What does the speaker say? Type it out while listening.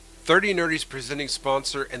30 Nerdy's presenting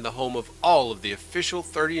sponsor and the home of all of the official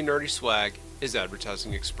 30 Nerdy swag is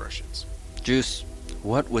Advertising Expressions. Juice,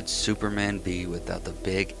 what would Superman be without the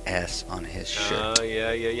big S on his shirt?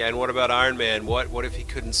 Yeah. And what about Iron Man? What if he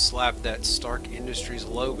couldn't slap that Stark Industries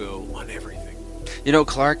logo on everything? You know,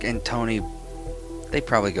 Clark and Tony, they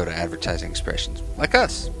probably go to Advertising Expressions, like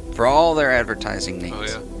us, for all their advertising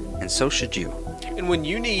needs. Oh, yeah. And so should you. And when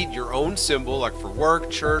you need your own symbol, like for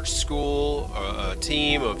work, church, school, a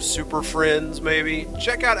team of super friends maybe,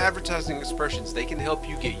 check out Advertising Expressions. They can help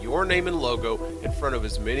you get your name and logo in front of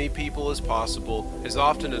as many people as possible, as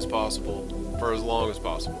often as possible, for as long as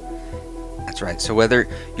possible. That's right. So whether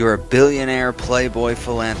you're a billionaire, playboy,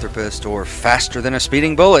 philanthropist, or faster than a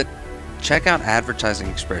speeding bullet, check out Advertising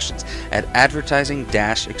Expressions at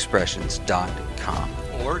advertising-expressions.com.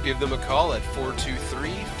 Or give them a call at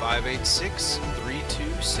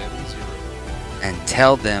 423-586-3270. And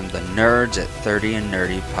tell them the Nerds at 30 and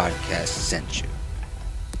Nerdy podcast sent you.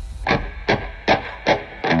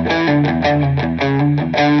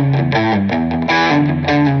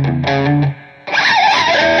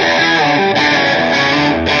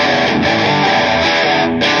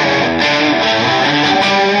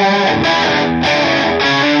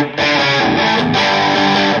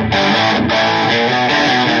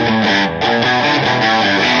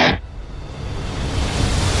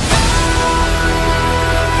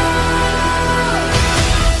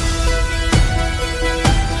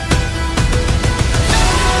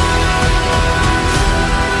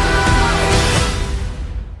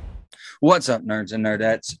 What's up, nerds and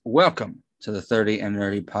nerdettes? Welcome to the 30 and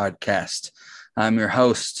Nerdy podcast. I'm your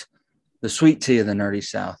host, the sweet tea of the nerdy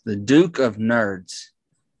South, the Duke of Nerds,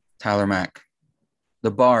 Tyler Mack,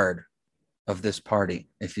 the bard of this party,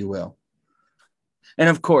 if you will. And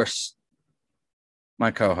of course,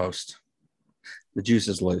 my co-host, the juice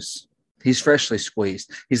is loose. He's freshly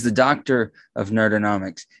squeezed. He's the doctor of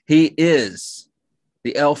nerdonomics. He is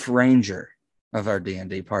the elf ranger of our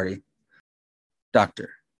D&D party,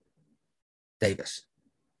 Dr. Davis.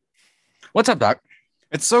 What's up, Doc?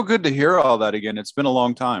 It's so good to hear all that again. It's been a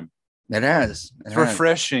long time. It has. It's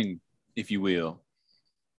refreshing, if you will.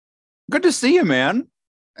 Good to see you, man.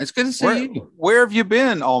 It's good to see you. Where have you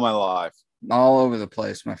been all my life? All over the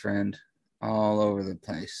place, my friend. All over the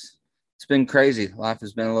place. It's been crazy. Life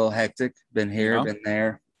has been a little hectic. Been here, been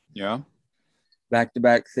there. Yeah.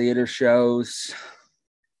 Back-to-back theater shows,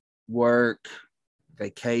 work,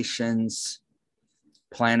 vacations,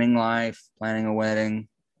 planning life, planning a wedding.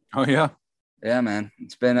 Oh yeah, man.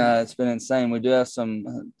 It's been insane. We do have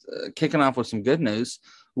some kicking off with some good news.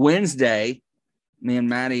 Wednesday, me and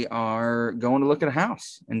Maddie are going to look at a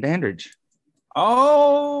house in Dandridge.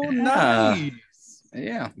 Oh, nice.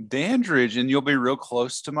 Yeah, Dandridge, and you'll be real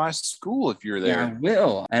close to my school if you're there. Yeah, I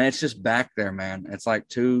will. And it's just back there, man. It's like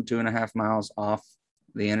 2.5 miles off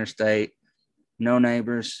the interstate. No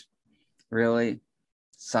neighbors, really.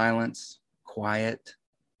 Silence, quiet.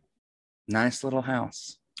 Nice little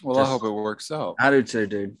house. Well, I hope it works out. I do too,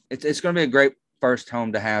 dude. It's going to be a great first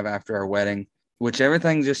home to have after our wedding, which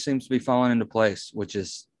everything just seems to be falling into place, which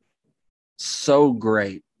is so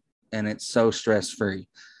great. And it's so stress-free.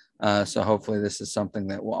 So hopefully this is something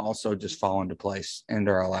that will also just fall into place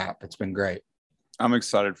into our lap. It's been great. I'm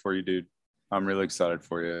excited for you, dude. I'm really excited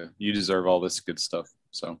for you. You deserve all this good stuff.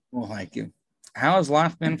 So, well, thank you. How has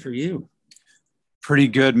life been for you? Pretty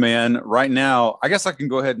good, man. Right now, I guess I can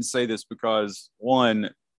go ahead and say this because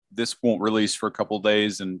one, this won't release for a couple of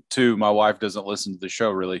days, and two, my wife doesn't listen to the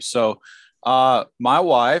show really. So my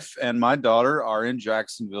wife and my daughter are in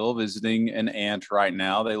Jacksonville visiting an aunt right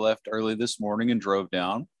now. They left early this morning and drove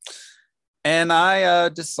down. And I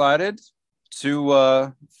decided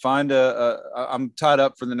to find I'm tied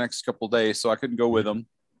up for the next couple of days, so I couldn't go with them.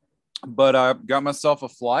 But I got myself a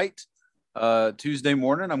flight. Tuesday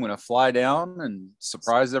morning, I'm going to fly down and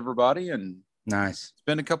surprise everybody and nice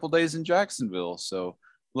spend a couple days in Jacksonville. So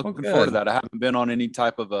looking forward to that. I haven't been on any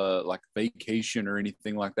type of a like vacation or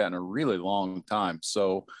anything like that in a really long time.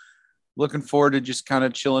 So looking forward to just kind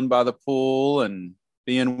of chilling by the pool and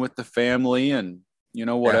being with the family and,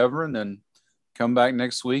 whatever. Yeah. And then come back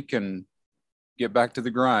next week and get back to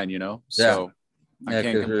the grind, So I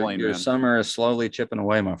can't complain, your summer is slowly chipping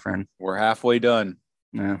away, my friend. We're halfway done.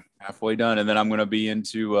 Yeah. Halfway done. And then I'm going to be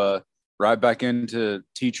right back into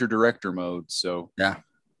teacher director mode. So yeah,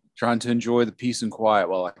 trying to enjoy the peace and quiet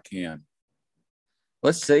while I can.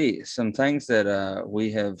 Let's see some things that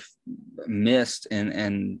we have missed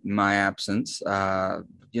in my absence.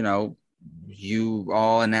 You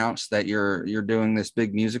all announced that you're doing this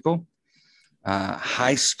big musical,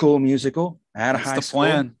 high school musical at a high school. That's the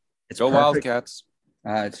plan. It's Go perfect. Wildcats.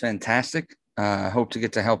 It's fantastic. Hope to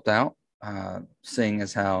get to help out, seeing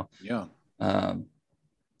as how Yeah.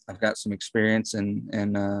 I've got some experience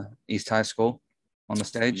in East High School on the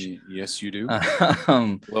stage. Yes, you do.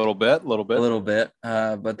 A little bit. little bit.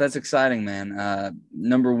 But that's exciting, man.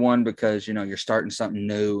 Number one, because, you're starting something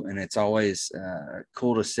new, and it's always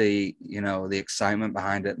cool to see, the excitement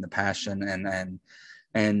behind it and the passion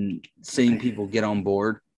and seeing people get on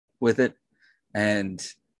board with it and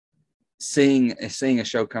seeing a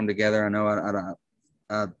show come together. I know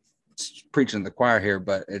I'm preaching to the choir here,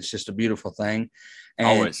 but it's just a beautiful thing. And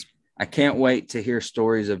Always. I can't wait to hear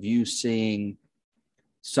stories of you seeing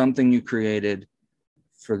something you created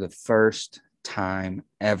for the first time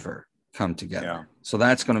ever come together. Yeah. So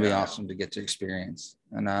that's going to be awesome to get to experience.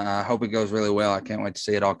 And I hope it goes really well. I can't wait to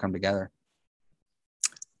see it all come together.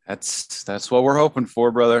 That's what we're hoping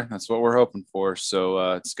for, brother. That's what we're hoping for.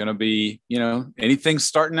 So it's going to be, anything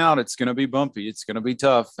starting out, it's going to be bumpy. It's going to be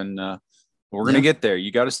tough. And we're going to get there.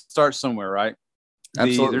 You got to start somewhere, right?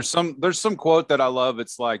 Absolutely. There's some quote that I love.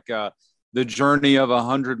 It's like the journey of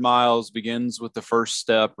 100 miles begins with the first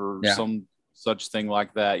step, or some such thing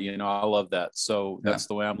like that. I love that. So that's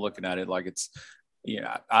the way I'm looking at it. Like it's,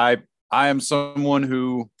 I am someone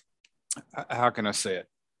who, how can I say it?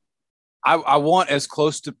 I want as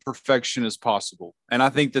close to perfection as possible. And I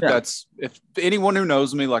think that's, if anyone who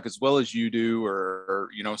knows me, like as well as you do, or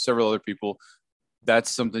several other people,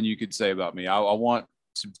 that's something you could say about me. I want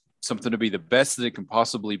something to be the best that it can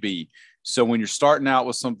possibly be. So when you're starting out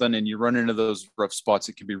with something and you run into those rough spots,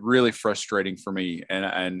 it can be really frustrating for me.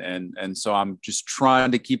 And so I'm just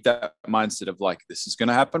trying to keep that mindset of like, this is going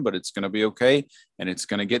to happen, but it's going to be okay. And it's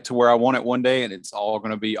going to get to where I want it one day. And it's all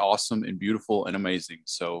going to be awesome and beautiful and amazing.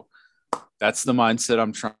 So that's the mindset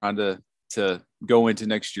I'm trying to go into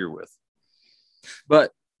next year with.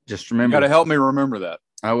 But just remember, you got to help me remember that.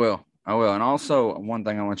 I will. And also one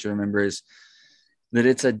thing I want you to remember is that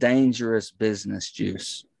it's a dangerous business,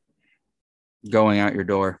 Juice, going out your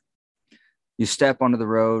door. You step onto the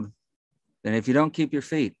road, and if you don't keep your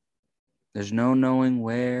feet, there's no knowing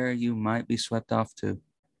where you might be swept off to.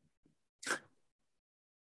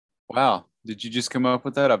 Wow. Did you just come up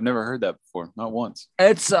with that? I've never heard that before. Not once.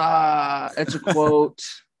 It's a quote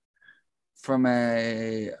from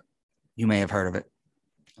you may have heard of it.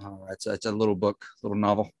 Oh, it's a little book, little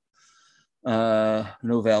novel,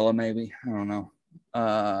 novella, maybe. I don't know.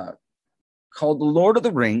 Called The Lord of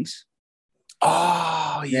the Rings.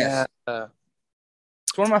 Oh, yeah. Yes.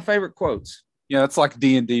 It's one of my favorite quotes. Yeah, it's like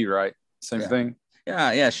D&D, right? Same thing.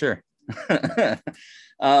 Yeah, sure.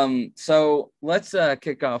 So let's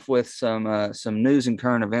kick off with some news and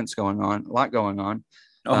current events going on. A lot going on.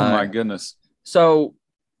 Oh my goodness. So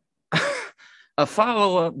a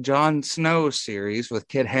follow-up Jon Snow series with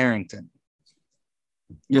Kit Harington.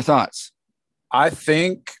 Your thoughts? I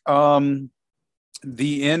think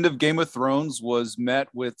the end of Game of Thrones was met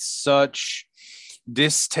with such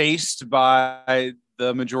distaste by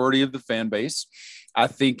the majority of the fan base. I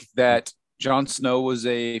think that Jon Snow was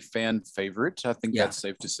a fan favorite. I think that's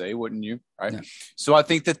safe to say, wouldn't you? Right. Yeah. So I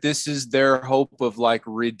think that this is their hope of like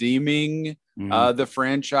redeeming the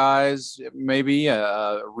franchise, maybe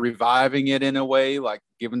reviving it in a way, like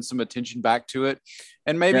giving some attention back to it,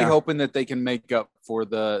 and maybe hoping that they can make up for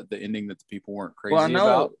the ending that the people weren't crazy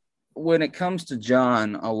about. When it comes to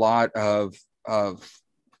Jon, a lot of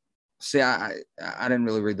see, I didn't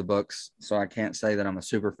really read the books, so I can't say that I'm a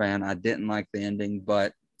super fan. I didn't like the ending,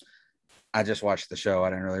 but I just watched the show. I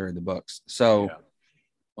didn't really read the books. So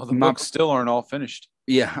well, the books still aren't all finished.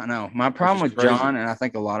 Yeah, I know. My problem with Jon, and I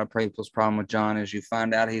think a lot of people's problem with Jon, is you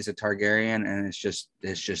find out he's a Targaryen and it's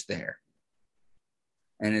just there.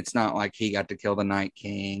 And it's not like he got to kill the Night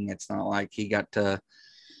King. It's not like he got to.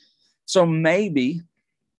 So maybe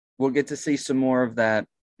we'll get to see some more of that,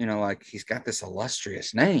 like he's got this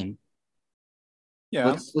illustrious name. Yeah.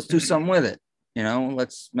 Let's do something with it.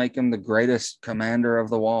 Let's make him the greatest commander of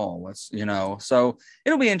the wall. So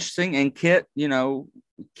it'll be interesting. And Kit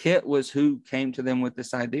was who came to them with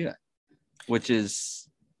this idea, which is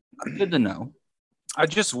good to know. I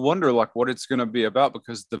just wonder like what it's going to be about,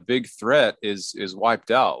 because the big threat is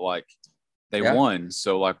wiped out. Like they won.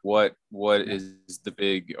 So like what is the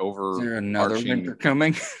big over? Is there another winter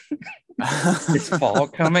coming? Is fall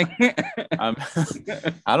coming?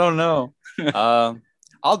 I don't know.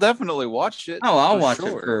 I'll definitely watch it. Oh, I'll watch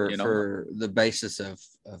it for the basis of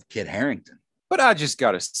Kit Harington. But I just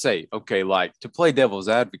got to say, okay, like to play devil's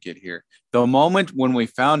advocate here, the moment when we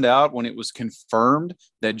found out, when it was confirmed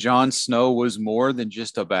that Jon Snow was more than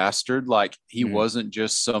just a bastard, like he wasn't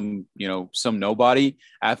just some nobody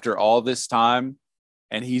after all this time,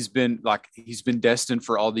 and he's been destined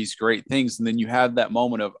for all these great things. And then you have that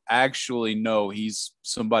moment of actually, no, he's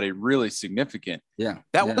somebody really significant. Yeah.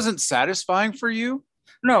 That yeah. wasn't satisfying for you?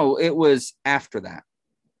 No, it was after that.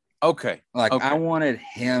 Okay. Like, okay. I wanted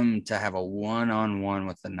him to have a one-on-one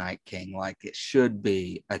with the Night King. Like, it should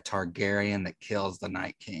be a Targaryen that kills the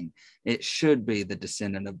Night King. It should be the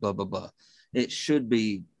descendant of blah, blah, blah. It should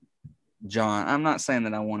be Jon. I'm not saying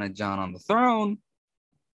that I wanted Jon on the throne,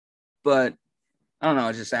 but I don't know.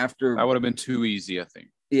 It's just after. That would have been too easy, I think.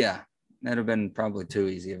 Yeah, that'd have been probably too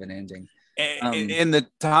easy of an ending. In the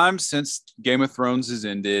time since Game of Thrones has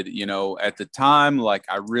ended, you know, at the time, like,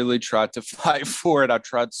 I really tried to fight for it. I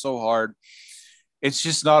tried so hard. It's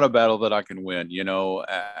just not a battle that I can win, you know.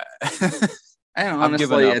 And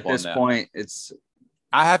honestly, at this point,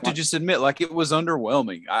 I have to just admit, like, it was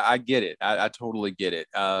underwhelming. I get it. I totally get it.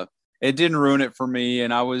 It didn't ruin it for me,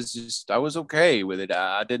 and I was okay with it.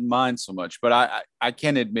 I didn't mind so much, but I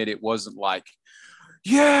can admit it wasn't like,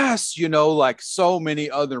 yes, you know, like so many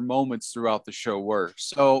other moments throughout the show were.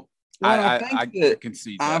 So I can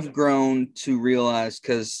see that. I've grown to realize,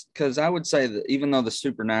 because I would say that even though the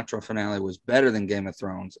Supernatural finale was better than Game of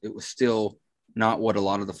Thrones, it was still not what a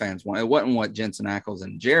lot of the fans wanted. It wasn't what Jensen Ackles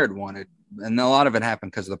and Jared wanted, and a lot of it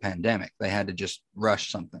happened because of the pandemic. They had to just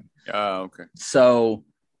rush something. Okay. So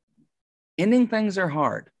ending things are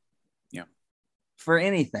hard. Yeah. For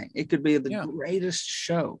anything. It could be the greatest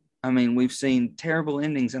show. I mean, we've seen terrible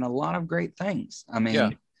endings and a lot of great things. I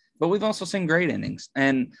mean, but we've also seen great endings.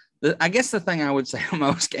 And I guess the thing I would say to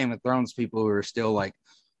most Game of Thrones people who are still like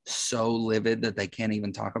so livid that they can't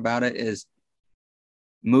even talk about it is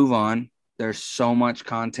move on. There's so much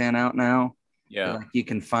content out now. Yeah. Like, you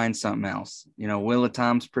can find something else. You know, Wheel of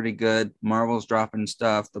Time's pretty good. Marvel's dropping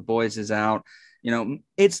stuff. The Boys is out. You know,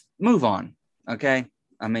 it's move on. Okay.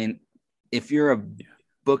 I mean, if you're a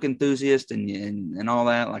book enthusiast and all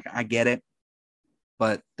that, like, I get it,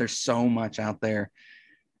 but there's so much out there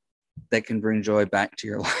that can bring joy back to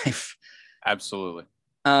your life. Absolutely.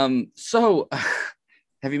 So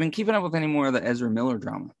have you been keeping up with any more of the Ezra Miller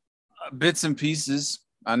drama? Bits and pieces.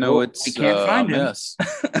 I know we can't find a him. mess.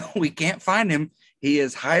 We can't find him. He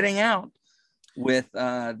is hiding out with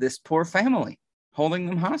this poor family, holding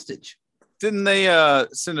them hostage. Didn't they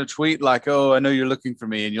send a tweet like, "Oh, I know you're looking for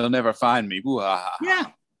me, and you'll never find me"? Yeah.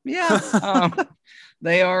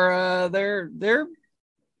 They are. They're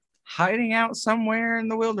hiding out somewhere in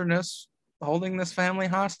the wilderness, holding this family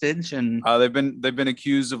hostage, and they've been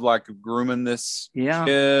accused of like grooming this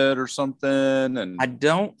kid or something. And I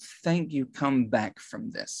don't think you come back from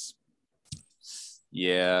this.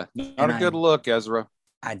 Yeah, not a good look, Ezra.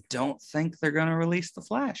 I don't think they're going to release the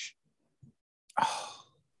Flash.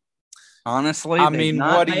 Honestly, I mean,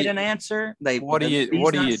 not made an answer. What do you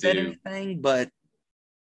do? Anything, but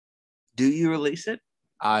do you release it?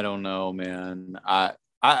 I don't know, man. I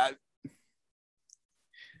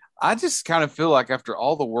just kind of feel like after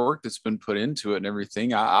all the work that's been put into it and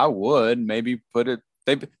everything, I would maybe put it.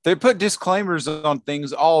 They put disclaimers on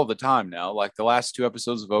things all the time now. Like the last 2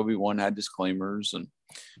 episodes of Obi-Wan had disclaimers, and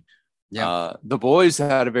The Boys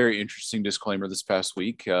had a very interesting disclaimer this past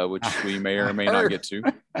week, which we may or may not get to.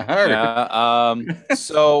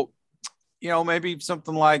 So, you know, maybe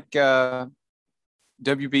something like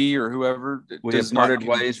WB or whoever we have parted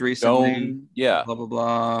ways recently. Blah blah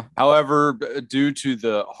blah. However, due to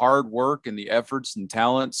the hard work and the efforts and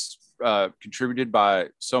talents contributed by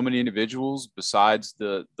so many individuals besides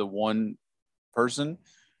the one person,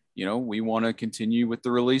 you know, we want to continue with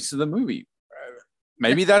the release of the movie.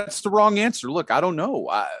 Maybe that's the wrong answer. Look, I don't know.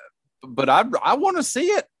 But I want to see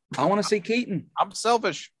it. I want to see Keaton. I'm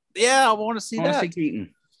selfish. Yeah, I want to see that. I want to see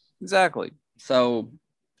Keaton. Exactly. So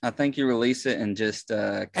I think you release it and just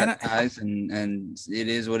cut ties, and it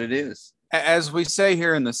is what it is. As we say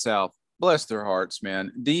here in the South, bless their hearts,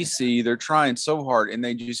 man. DC, they're trying so hard, and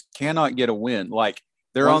they just cannot get a win. Like,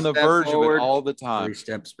 they're on the verge of it all the time. 3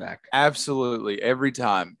 steps back. Absolutely, every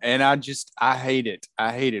time. And I hate it.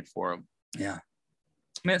 I hate it for them. Yeah.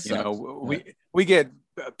 You know, we get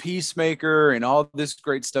Peacemaker and all this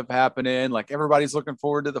great stuff happening. Like, everybody's looking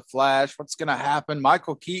forward to the Flash. What's going to happen?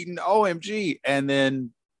 Michael Keaton, OMG. And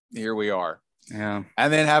then here we are. Yeah.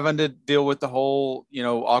 And then having to deal with the whole, you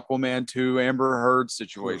know, Aquaman 2 Amber Heard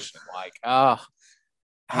situation. Like,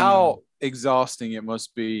 how exhausting it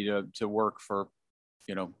must be to work for,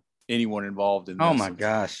 you know, anyone involved in this. Oh my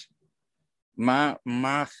gosh. My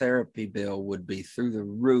therapy bill would be through the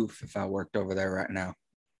roof if I worked over there right now.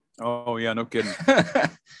 Oh yeah, no kidding.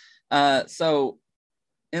 So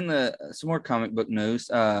in some more comic book news,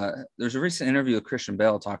 there's a recent interview with Christian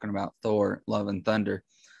Bale talking about Thor: Love and Thunder.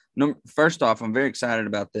 No, first off, I'm very excited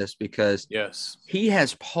about this because Yes. he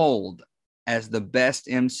has polled as the best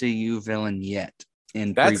MCU villain yet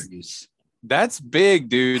in previews. That's big,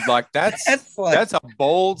 dude. Like that's a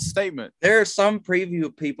bold statement. There are some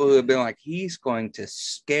preview people who have been like, he's going to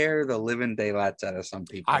scare the living daylights out of some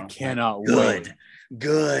people. I cannot wait.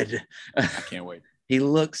 Good. I can't wait. He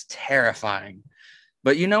looks terrifying.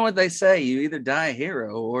 But you know what they say? You either die a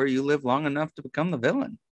hero or you live long enough to become the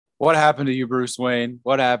villain. What happened to you, Bruce Wayne?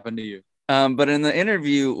 What happened to you? But in the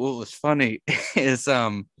interview, what was funny is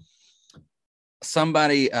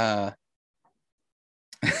somebody said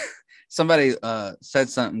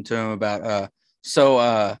something to him about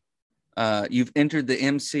you've entered the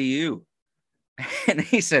MCU. And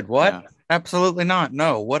he said, what? Yeah. Absolutely not.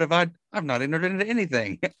 No. What have I've not entered into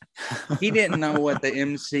anything. He didn't know what the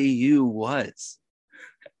MCU was.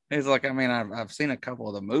 He's like, I mean, I've seen a couple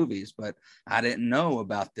of the movies, but I didn't know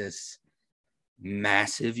about this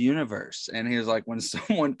massive universe. And he was like, when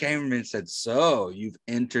someone came to me and said, so you've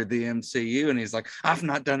entered the MCU, and he's like, I've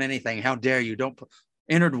not done anything. How dare you?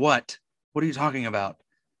 Entered what? What are you talking about?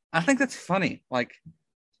 I think that's funny. Like,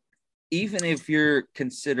 even if you're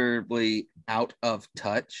considerably out of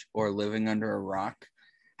touch or living under a rock,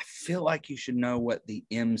 I feel like you should know what the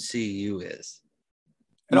MCU is.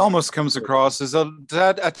 It almost comes across as a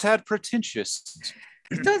tad pretentious.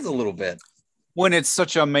 It does a little bit. When it's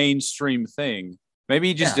such a mainstream thing. Maybe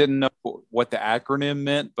he just didn't know what the acronym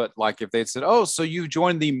meant, but like if they'd said, oh, so you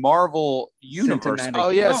joined the Marvel universe. Oh,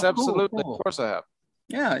 yes, absolutely. Cool. Of course I have.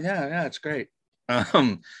 Yeah, it's great.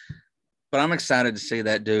 But I'm excited to see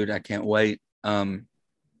that dude. I can't wait.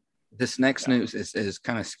 This next news is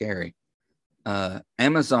kind of scary.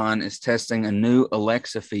 Amazon is testing a new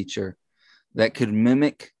Alexa feature that could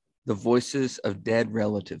mimic the voices of dead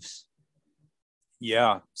relatives.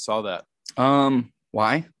 Yeah, saw that.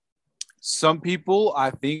 Why? Some people,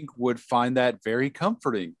 I think, would find that very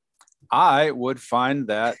comforting. I would find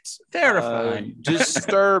that terrifying,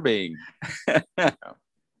 disturbing.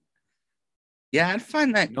 Yeah, I'd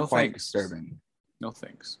find that quite disturbing. No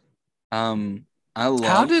thanks. I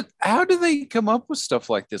love. How do they come up with stuff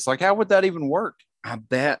like this? Like, how would that even work? I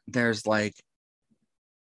bet there's like,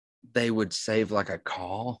 they would save like a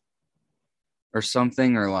call or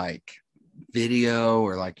something, or like video,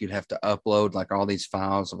 or like you'd have to upload like all these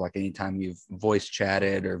files of like anytime you've voice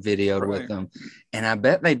chatted or videoed with them. And I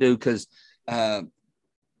bet they do, because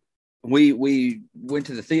we went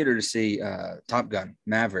to the theater to see Top Gun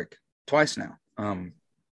Maverick twice now.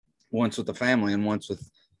 Once with the family and once with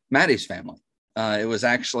Maddie's family. It was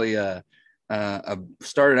actually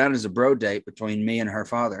started out as a bro date between me and her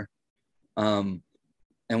father.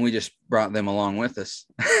 And we just brought them along with us.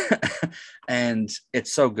 And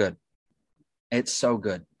it's so good. It's so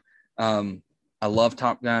good. I love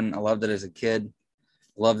Top Gun. I loved it as a kid.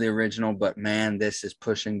 Love the original, but man, this is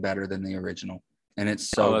pushing better than the original. And it's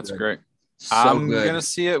so that's good. Great. So I'm going to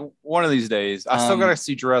see it one of these days. I still got to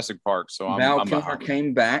see Jurassic Park. So Val Kilmer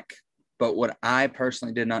came back. But what I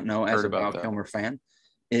personally did not know as a Val Kilmer fan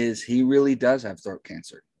is he really does have throat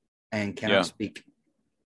cancer and cannot speak.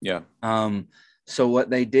 Yeah. So what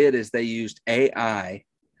they did is they used AI,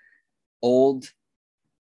 old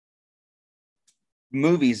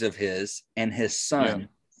movies of his and his son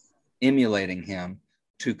emulating him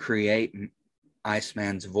to create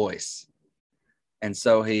Iceman's voice. And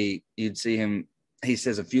so you'd see him, he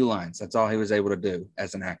says a few lines. That's all he was able to do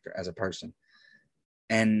as an actor, as a person.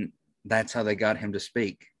 And that's how they got him to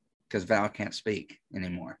speak, because Val can't speak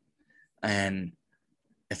anymore. And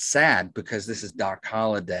it's sad because this is Doc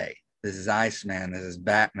Holliday. This is Iceman. This is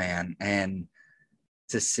Batman. And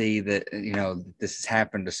to see that, this has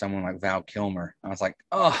happened to someone like Val Kilmer, I was like,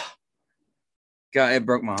 oh, God, it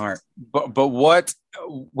broke my heart. But what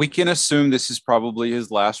we can assume, this is probably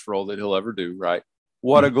his last role that he'll ever do, right?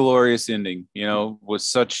 What a glorious ending, with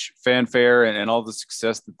such fanfare and all the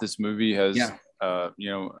success that this movie has,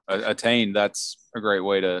 attained. That's a great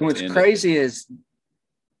way to. What's crazy is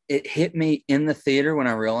it hit me in the theater when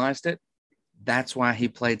I realized it. That's why he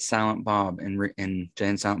played Silent Bob in Jay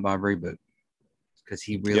and Silent Bob Reboot, because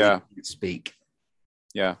he really can't speak.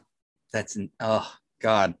 Yeah, that's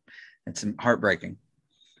God, it's heartbreaking.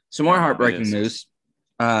 Some more heartbreaking news.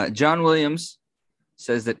 John Williams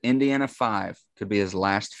says that Indiana 5 could be his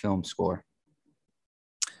last film score.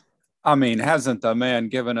 I mean, hasn't the man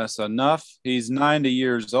given us enough? He's 90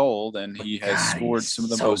 years old, and he has scored some of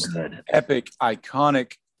the most epic,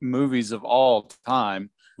 iconic movies of all time.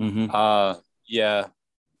 Mm-hmm.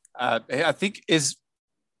 I think is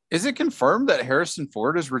it confirmed that Harrison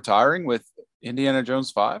Ford is retiring with Indiana Jones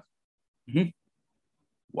 5? Mm-hmm.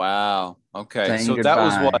 Wow. Okay. Saying so goodbye.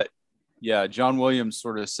 That was what? Yeah, John Williams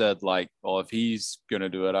sort of said like, well, if he's gonna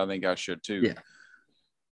do it, I think I should too. Yeah.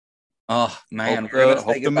 Oh man, Hope we're gonna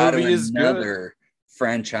hope say the goodbye to movie is good. another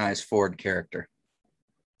franchise Ford character.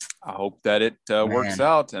 I hope that it works Man,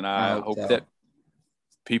 out, and I I hope hope so. that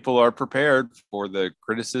people are prepared for the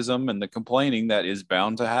criticism and the complaining that is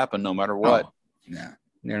bound to happen no matter what. Oh, no,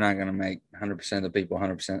 you're not going to make 100% of the people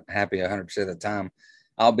 100% happy 100% of the time.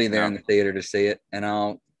 I'll be there in the theater to see it, and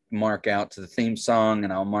I'll mark out to the theme song,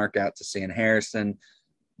 and I'll mark out to seeing Harrison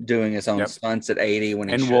doing his own stunts at 80 when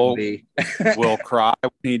he shouldn't be. We'll cry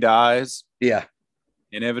when he dies. Yeah.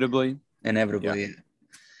 Inevitably. Yeah.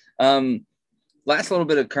 Last little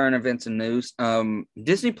bit of current events and news.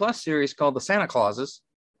 Disney Plus series called The Santa Clauses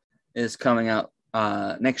is coming out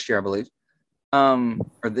next year, I believe,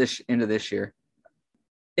 or this into this year.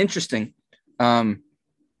 Interesting,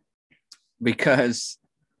 because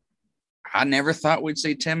I never thought we'd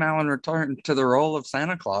see Tim Allen return to the role of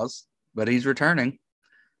Santa Claus, but he's returning.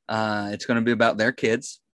 It's going to be about their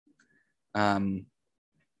kids. In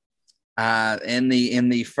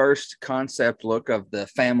the first concept look of the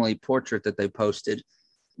family portrait that they posted,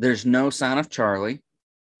 there's no sign of Charlie.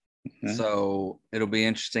 Mm-hmm. So it'll be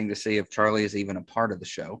interesting to see if Charlie is even a part of the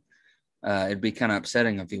show. It'd be kind of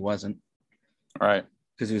upsetting if he wasn't. Right.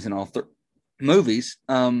 Because he was in all movies.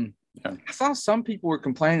 I saw some people were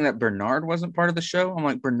complaining that Bernard wasn't part of the show. I'm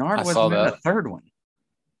like, Bernard wasn't in the third one.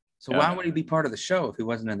 So why would he be part of the show if he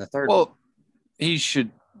wasn't in the third one? Well, he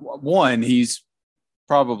should. One, he's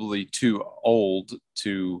probably too old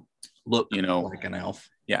to look, like an elf.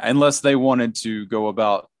 Yeah, unless they wanted to go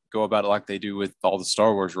about it like they do with all the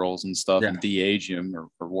Star Wars roles and stuff, and de-age him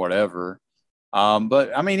or whatever.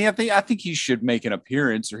 But I mean, I think he should make an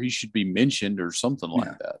appearance, or he should be mentioned, or something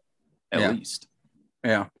like that, at least.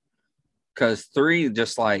 Yeah, because 3,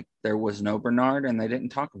 just like there was no Bernard, and they didn't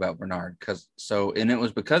talk about Bernard and it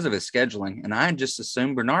was because of his scheduling, and I just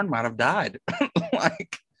assumed Bernard might have died.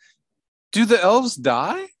 Like, do the elves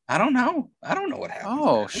die? I don't know what happened.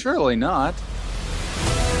 Oh, surely not.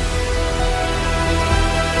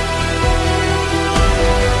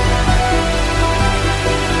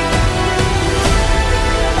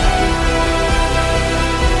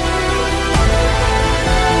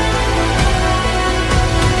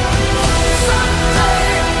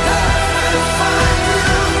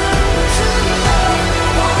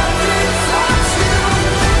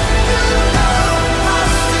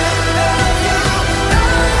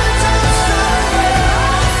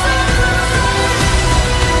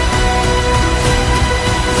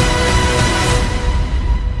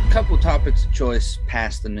 Couple topics of choice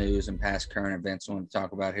past the news and past current events I want to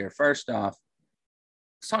talk about here. First off,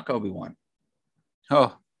 let's talk Obi-Wan.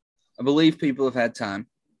 Oh, I believe people have had time.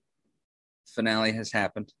 Finale has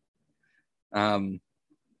happened. Some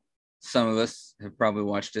of us have probably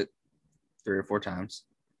watched it 3 or 4 times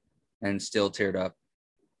and still teared up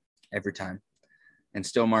every time and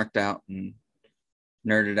still marked out and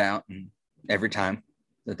nerded out and every time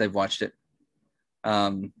that they've watched it.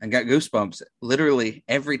 And got goosebumps literally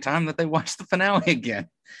every time that they watch the finale again.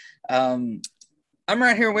 I'm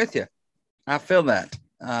right here with you. I feel that.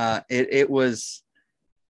 It was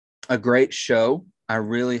a great show. I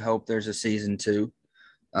really hope there's a season 2.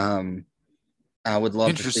 I would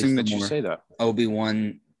love to see that you say that.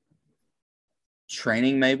 Obi-Wan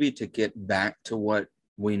training, maybe, to get back to what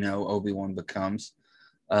we know Obi-Wan becomes,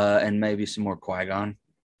 and maybe some more Qui-Gon.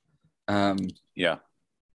 Yeah.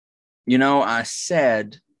 You know, I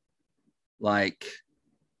said, like,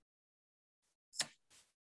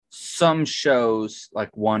 some shows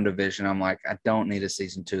like WandaVision, I'm like, I don't need a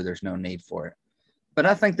season 2. There's no need for it. But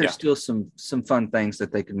I think there's still some fun things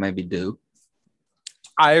that they could maybe do.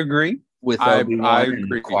 I agree. With Obi-Wan, I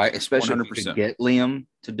agree. Especially 100%. If you could get Liam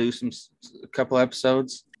to do a couple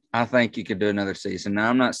episodes. I think you could do another season. Now,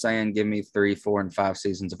 I'm not saying give me 3, 4, and 5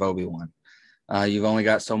 seasons of Obi-Wan. You've only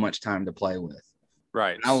got so much time to play with.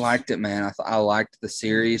 Right. I liked it, man. I liked the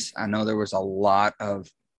series. I know there was a lot of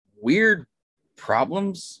weird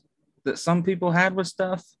problems that some people had with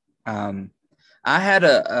stuff. I had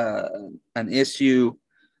an issue.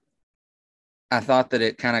 I thought that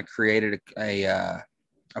it kind of created a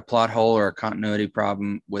plot hole or a continuity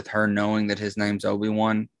problem with her knowing that his name's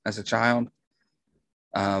Obi-Wan as a child.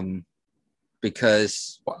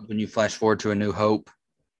 Because when you flash forward to A New Hope,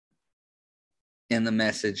 in the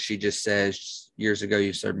message, she just says, years ago,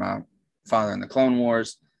 you served my father in the Clone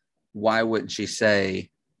Wars. Why wouldn't she say,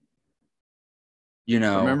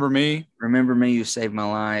 remember me, you saved my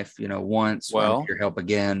life, once, with your help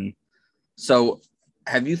again. So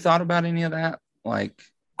have you thought about any of that? Like,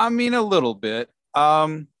 I mean, a little bit.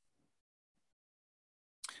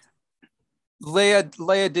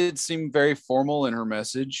 Leia did seem very formal in her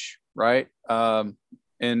message, right?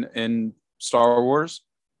 In Star Wars.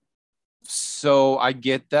 So I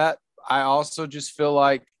get that. I also just feel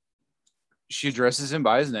like she addresses him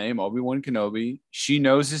by his name, Obi-Wan Kenobi. She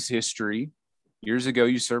knows his history. Years ago,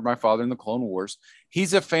 you served my father in the Clone Wars.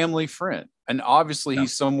 He's a family friend. And obviously,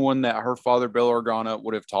 he's someone that her father, Bail Organa,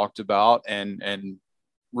 would have talked about. And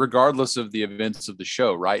regardless of the events of the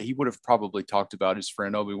show, right? He would have probably talked about his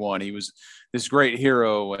friend Obi-Wan. He was this great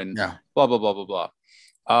hero and blah, blah, blah, blah,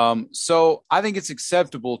 blah. So I think it's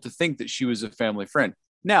acceptable to think that she was a family friend.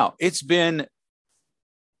 Now, it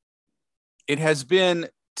has been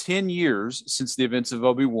 10 years since the events of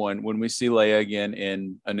Obi-Wan when we see Leia again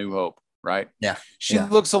in A New Hope, right? Yeah. She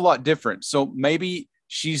looks a lot different. So maybe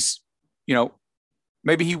she's,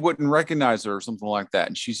 maybe he wouldn't recognize her or something like that.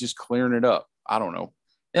 And she's just clearing it up. I don't know.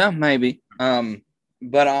 Yeah, maybe.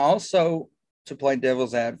 But I also, to play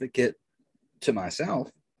devil's advocate to myself,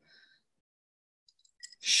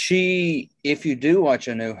 if you do watch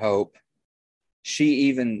A New Hope,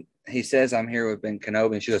 he says, I'm here with Ben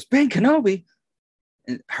Kenobi. And she goes, Ben Kenobi?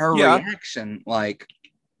 And her reaction, like,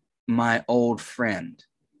 my old friend.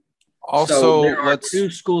 Also, so there are two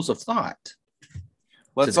schools of thought.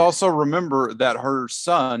 Let's also remember that her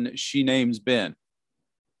son, she names Ben.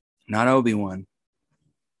 Not Obi-Wan.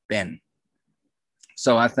 Ben.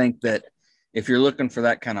 So I think that if you're looking for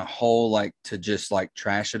that kind of whole, like, to just, like,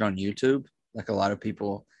 trash it on YouTube, like a lot of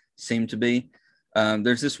people seem to be,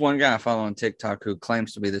 there's this one guy I follow on TikTok who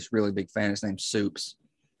claims to be this really big fan. His name's Soups.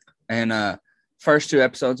 And first 2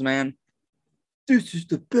 episodes, man, this is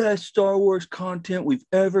the best Star Wars content we've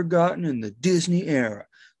ever gotten in the Disney era.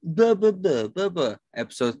 Blah, blah, blah, blah, blah.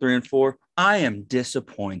 Episode 3 and 4, I am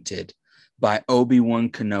disappointed by Obi-Wan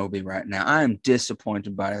Kenobi right now. I am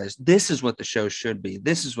disappointed by this. This is what the show should be.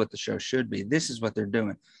 This is what the show should be. This is what they're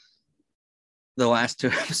doing. The last 2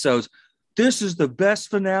 episodes, this is the best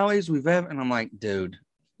finales we've ever. And I'm like, dude,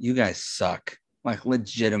 you guys suck. Like,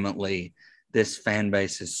 legitimately, this fan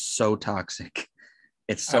base is so toxic.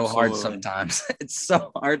 It's so hard sometimes. It's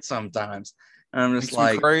so hard sometimes. And I'm just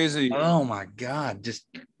like, crazy. Oh my God. Just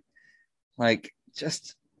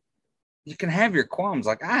you can have your qualms.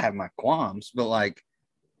 Like, I have my qualms, but like,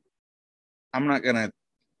 I'm not going to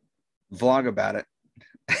vlog about it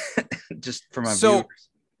just for my viewers.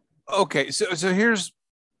 Okay. So here's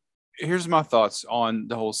my thoughts on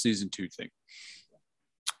the whole season 2 thing.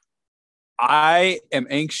 I am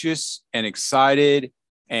anxious and excited,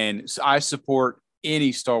 and I support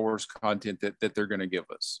any Star Wars content that they're going to give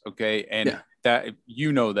us. Okay. And that,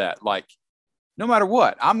 that, like, no matter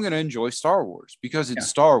what, I'm going to enjoy Star Wars because it's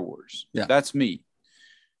Star Wars. Yeah. That's me.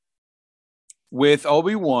 With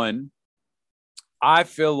Obi-Wan, I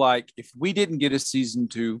feel like if we didn't get a season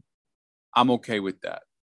 2, I'm okay with that,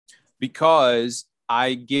 because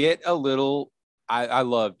I get a little, I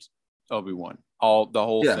loved Obi-Wan, the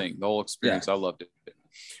whole thing, the whole experience. I loved it.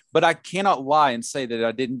 But I cannot lie and say that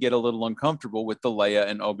I didn't get a little uncomfortable with the Leia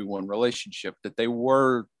and Obi-Wan relationship, that they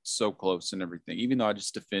were so close and everything, even though I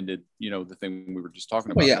just defended, the thing we were just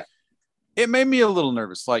talking about. It made me a little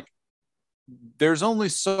nervous. Like, there's only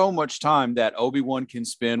so much time that Obi-Wan can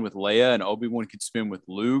spend with Leia and Obi-Wan can spend with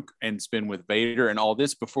Luke and spend with Vader and all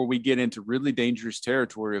this before we get into really dangerous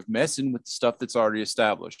territory of messing with the stuff that's already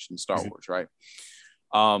established in Star Wars, right?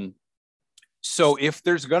 So if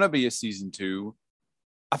there's going to be a season 2,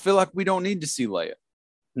 I feel like we don't need to see Leia.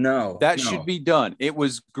 No. Should be done. It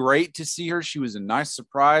was great to see her. She was a nice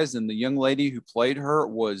surprise. And the young lady who played her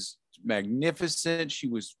was magnificent. She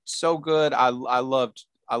was so good. I loved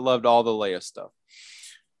all the Leia stuff.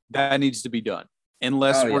 That needs to be done.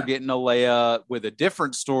 Unless we're getting a Leia with a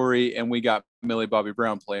different story and we got Millie Bobby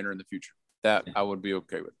Brown playing her in the future. That I would be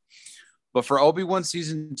okay with. But for Obi-Wan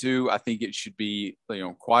season 2, I think it should be,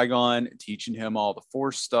 Qui-Gon teaching him all the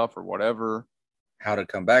Force stuff or whatever. How to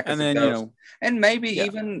come back, and then and maybe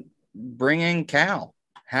even bring in Cal,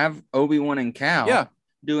 have Obi-Wan and Cal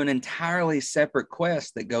do an entirely separate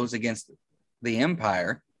quest that goes against the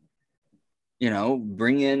Empire.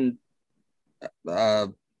 Bring in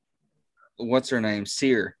what's her name,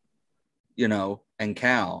 Seer, and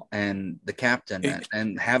Cal and the captain,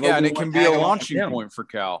 and have and it can be a launching point for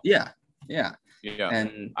Cal. Yeah,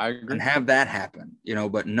 and I agree, and have that happen.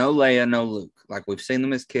 But no Leia, no Luke. Like, we've seen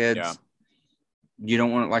them as kids. Yeah. You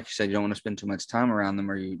don't want to, like you said, you don't want to spend too much time around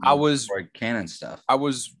them, or you canon stuff. I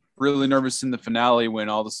was really nervous in the finale when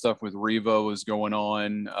all the stuff with Reva was going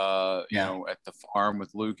on, at the farm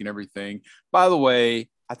with Luke and everything. By the way,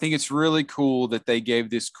 I think it's really cool that they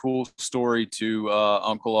gave this cool story to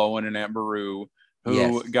Uncle Owen and Aunt Beru,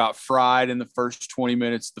 who got fried in the first 20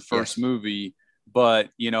 minutes of the first movie.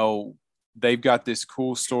 But, they've got this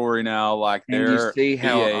cool story now. Like And you they're see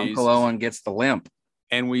how BAs, Uncle Owen gets the limp.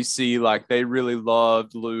 and we see like they really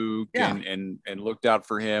loved Luke Yeah. and looked out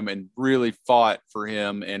for him and really fought for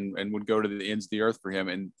him and would go to the ends of the earth for him.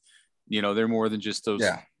 And they're more than just those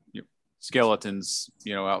skeletons,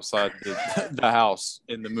 outside the house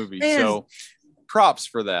in the movie. Man, so props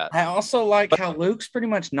for that. I also like how Luke's pretty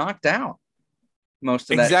much knocked out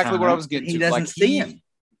most of that exactly time. what I was getting he to. Doesn't like see him.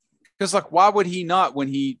 Because why would he not, when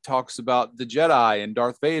he talks about the Jedi and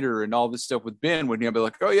Darth Vader and all this stuff with Ben, would he be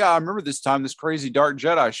like, oh yeah, I remember this time this crazy dark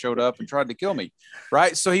Jedi showed up and tried to kill me,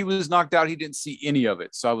 right? So he was knocked out. He didn't see any of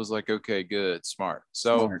it. So I was like, okay, good, smart.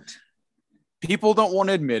 So people don't want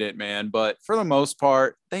to admit it, man, but for the most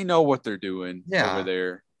part, they know what they're doing over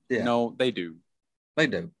there. Yeah. No, they do. They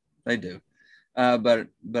do. But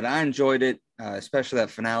I enjoyed it, especially that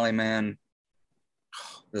finale, man.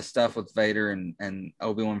 The stuff with Vader and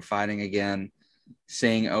Obi-Wan fighting again,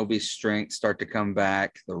 seeing Obi's strength start to come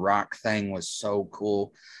back. The rock thing was so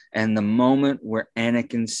cool. And the moment where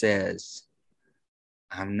Anakin says,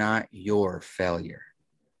 I'm not your failure.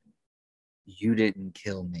 You didn't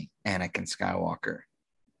kill me, Anakin Skywalker.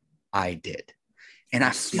 I did. And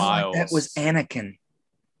I feel like that was Anakin.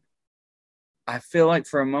 I feel like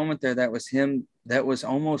for a moment there, that was him. That was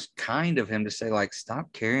almost kind of him to say, like,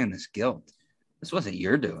 stop carrying this guilt. This wasn't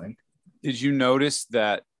your doing. Did you notice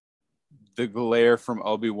that the glare from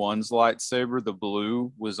Obi-Wan's lightsaber, the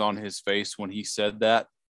blue, was on his face when he said that?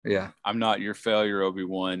 Yeah. I'm not your failure,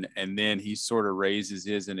 Obi-Wan. And then he sort of raises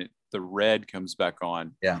his and the red comes back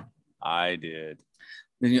on. Yeah. I did.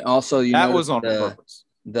 And that was on purpose.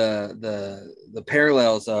 The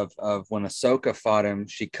parallels of when Ahsoka fought him,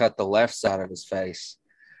 she cut the left side of his face.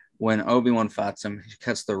 When Obi-Wan fights him, he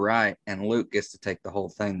cuts the right, and Luke gets to take the whole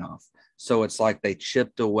thing off. So it's like they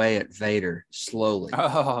chipped away at Vader slowly.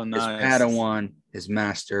 Oh, nice. His Padawan, his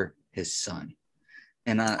master, his son.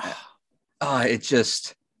 And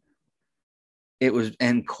it was,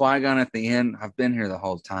 and Qui-Gon at the end, I've been here the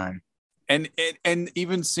whole time. And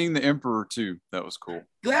even seeing the Emperor too, that was cool.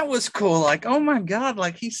 That was cool. Like, oh my God,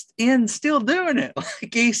 like he's still doing it.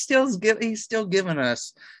 Like he's still giving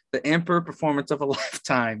us the Emperor performance of a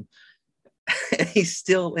lifetime. He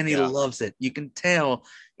loves it. You can tell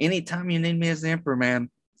anytime you need me as the Emperor, man,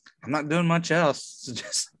 I'm not doing much else. So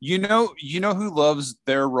just you know who loves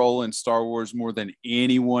their role in Star Wars more than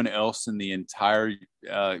anyone else in the entire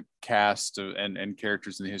cast and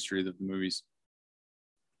characters in the history of the movies.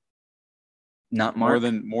 Not Mark.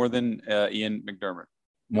 More than Ian McDermott.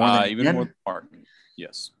 More than Mark.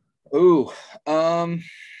 Yes. Ooh.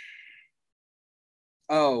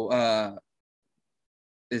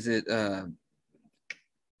 Is it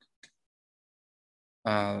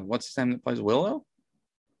what's his name that plays Willow?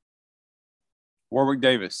 Warwick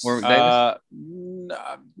Davis. I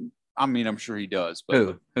mean, I'm sure he does.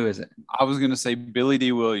 But who is it? I was gonna say Billy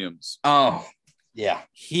D. Williams. Oh, yeah.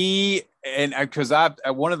 He because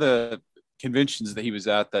at one of the conventions that he was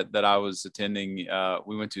at that I was attending,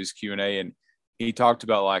 we went to his Q&A and he talked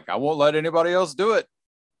about like, I won't let anybody else do it.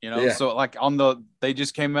 So like they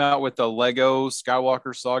just came out with the Lego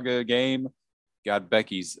Skywalker Saga game. God,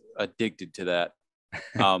 Becky's addicted to that.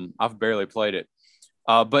 I've barely played it.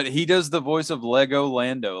 But he does the voice of Lego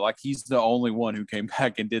Lando. Like he's the only one who came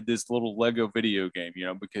back and did this little Lego video game,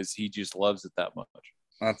 because he just loves it that much.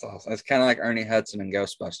 That's awesome. It's kind of like Ernie Hudson in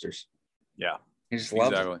Ghostbusters. Yeah. He just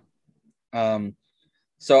loves it.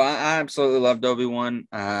 So I absolutely loved Obi-Wan.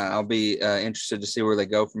 I'll be interested to see where they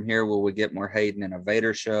go from here. Will we get more Hayden in a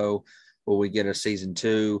Vader show? Will we get a season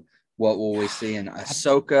 2? What will we see in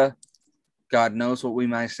Ahsoka? God knows what we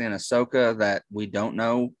might see in Ahsoka that we don't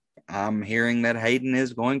know. I'm hearing that Hayden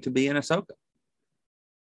is going to be in Ahsoka.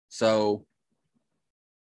 So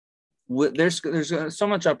there's so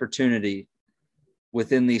much opportunity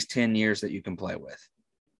within these 10 years that you can play with.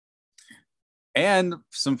 And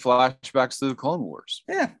some flashbacks to the Clone Wars.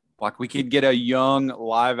 Yeah. Like we could get a young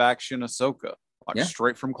live action Ahsoka,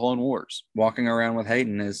 straight from Clone Wars. Walking around with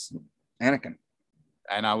Hayden as Anakin.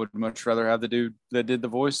 And I would much rather have the dude that did the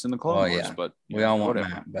voice in the Clone Wars. Yeah. But we all want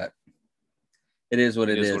that, but it is what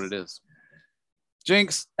it is. What it is.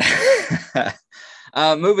 Jinx.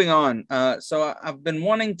 Moving on. So I've been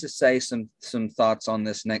wanting to say some thoughts on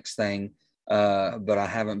this next thing. But I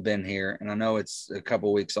haven't been here, and I know it's a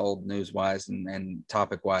couple weeks old news-wise and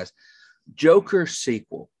topic-wise. Joker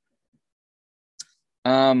sequel.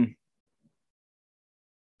 And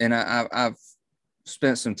I've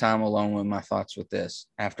spent some time alone with my thoughts with this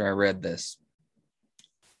after I read this.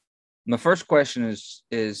 My first question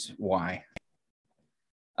is why?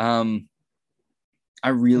 I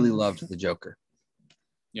really loved the Joker.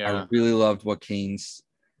 Yeah. I really loved Joaquin's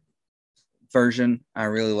version. I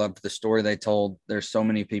really loved the story they told. There's so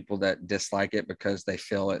many people that dislike it because they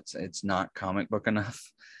feel it's not comic book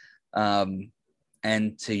enough.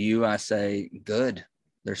 And to you, I say, good.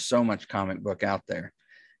 There's so much comic book out there.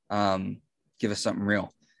 Give us something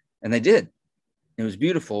real. And they did. It was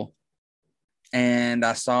beautiful. And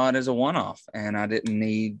I saw it as a one-off, and I didn't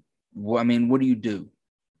need, I mean, what do you do?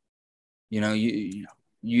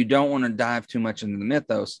 You don't want to dive too much into the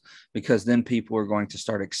mythos, because then people are going to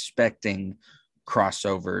start expecting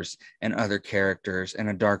crossovers and other characters and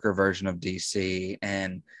a darker version of DC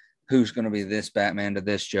and who's going to be this Batman to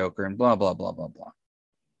this Joker and blah, blah, blah, blah, blah.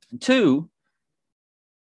 And two,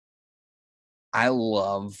 I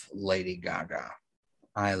love Lady Gaga.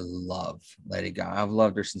 I love Lady Gaga. I've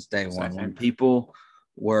loved her since day one. When people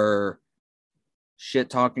were shit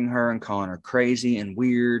talking her and calling her crazy and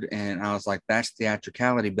weird, and I was like, that's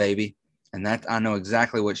theatricality, baby. And that, I know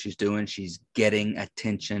exactly what she's doing. She's getting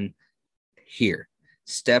attention here.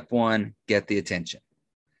 Step one, get the attention.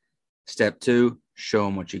 Step two, show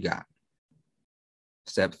them what you got.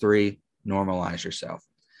 Step three, normalize yourself.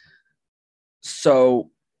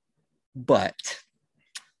 So, but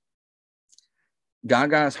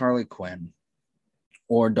Gaga's Harley Quinn,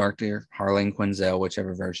 or Darker Harleen Quinzel,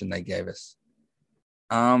 whichever version they gave us.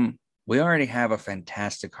 We already have a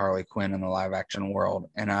fantastic Harley Quinn in the live action world,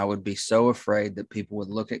 and I would be so afraid that people would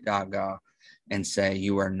look at Gaga and say,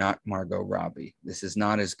 you are not Margot Robbie. This is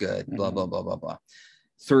not as good, blah, blah, blah, blah, blah.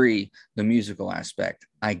 Three, the musical aspect.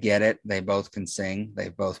 I get it. They both can sing.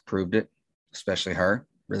 They've both proved it, especially her,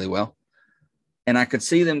 really well. And I could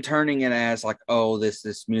see them turning it as like, oh,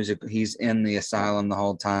 this music, he's in the asylum the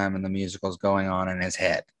whole time and the musical's going on in his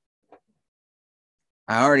head.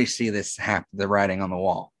 I already see this happen, the writing on the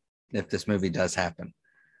wall, if this movie does happen.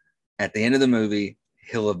 At the end of the movie,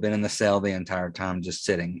 he'll have been in the cell the entire time, just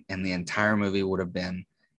sitting, and the entire movie would have been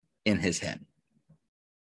in his head.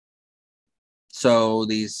 So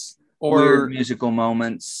these weird musical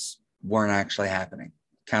moments weren't actually happening.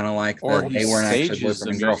 Kind of like they weren't actually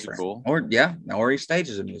boyfriend and girlfriend. Or he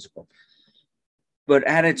stages a musical. But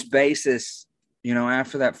at its basis,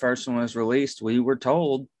 after that first one was released, we were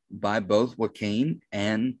told by both Joaquin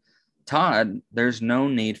and Todd, there's no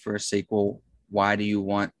need for a sequel. Why do you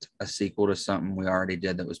want a sequel to something we already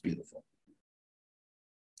did that was beautiful?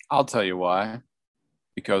 I'll tell you why.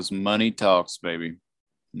 Because money talks, baby.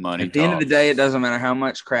 Money At the end of the day, it doesn't matter how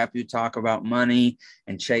much crap you talk about money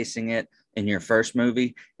and chasing it in your first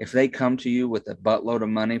movie. If they come to you with a buttload of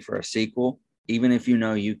money for a sequel, even if you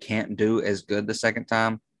know you can't do as good the second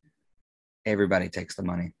time, everybody takes the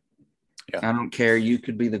money. Yeah. I don't care. You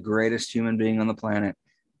could be the greatest human being on the planet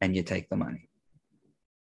and you take the money.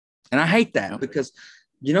 And I hate that because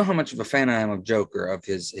you know how much of a fan I am of Joker, of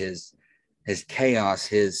his chaos,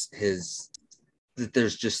 that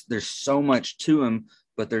there's so much to him,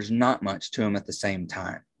 but there's not much to him at the same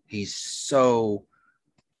time. He's so,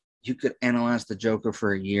 you could analyze the Joker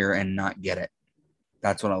for a year and not get it.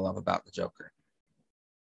 That's what I love about the Joker.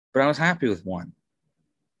 But I was happy with one.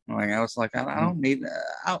 I was like, I don't need,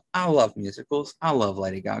 I love musicals. I love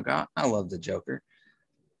Lady Gaga. I love the Joker.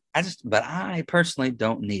 But I personally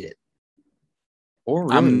don't need it. Or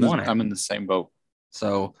really want it. I'm in the same boat.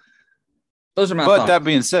 So those are my thoughts. But that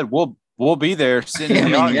being said, we'll be there sitting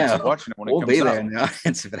in the audience watching it when it comes out. We'll be there in the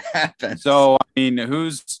audience if it happens. So,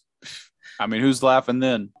 who's laughing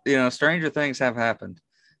then? Stranger things have happened.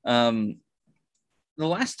 The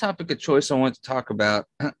last topic of choice I want to talk about,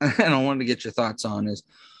 and I wanted to get your thoughts on, is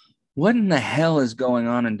what in the hell is going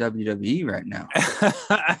on in WWE right now?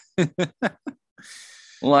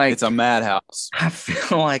 It's a madhouse. I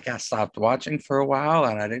feel like I stopped watching for a while,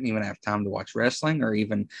 and I didn't even have time to watch wrestling or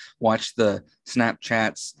even watch the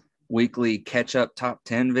Snapchat's weekly catch-up top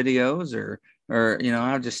 10 videos or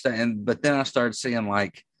I just, but then I started seeing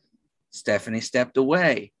like Stephanie stepped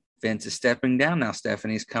away. Vince is stepping down now.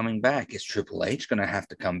 Stephanie's coming back. Is Triple H going to have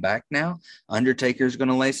to come back now? Undertaker's going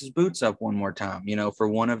to lace his boots up one more time, for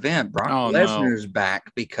one event. Brock Lesnar's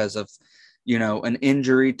back because of, an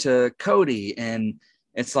injury to Cody. And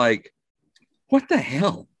it's like, what the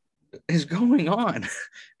hell is going on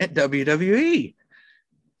at WWE?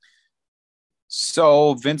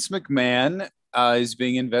 So Vince McMahon is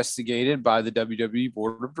being investigated by the WWE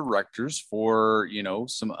Board of Directors for,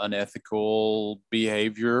 some unethical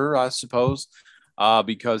behavior, I suppose,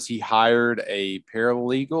 because he hired a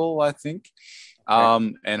paralegal, I think,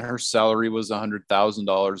 and her salary was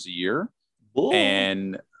 $100,000 a year. Ooh.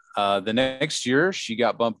 And the next year she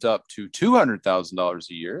got bumped up to $200,000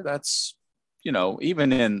 a year. That's,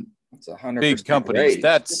 even in big companies,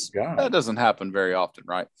 that doesn't happen very often,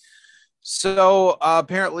 right? So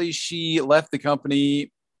apparently she left the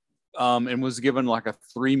company and was given like a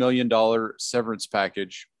 $3 million severance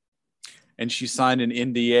package. And she signed an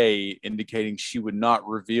NDA indicating she would not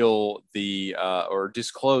reveal or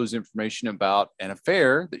disclose information about an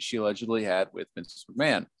affair that she allegedly had with Vince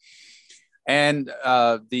McMahon. And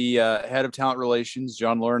the head of talent relations,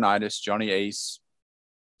 John Laurinaitis, Johnny Ace,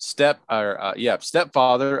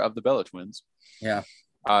 stepfather of the Bella twins. Yeah.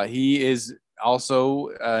 He is also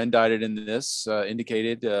indicted in this,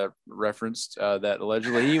 referenced that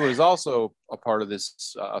allegedly he was also a part of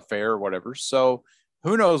this affair or whatever. So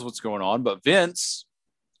who knows what's going on, but Vince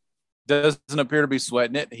doesn't appear to be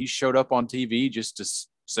sweating it. He showed up on TV just to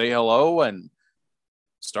say hello and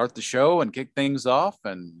start the show and kick things off.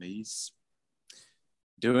 And he's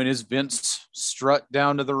doing his Vince strut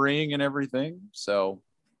down to the ring and everything. So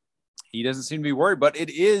he doesn't seem to be worried, but it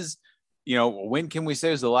is, when can we say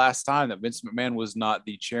it was the last time that Vince McMahon was not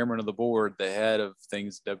the chairman of the board, the head of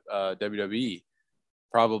things, WWE?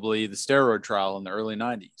 Probably the steroid trial in the early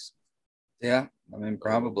 90s. Yeah. I mean,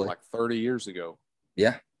 probably like 30 years ago.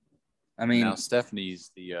 Yeah. I mean, now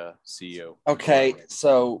Stephanie's the CEO. Okay.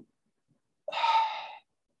 So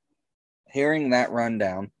hearing that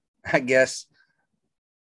rundown, I guess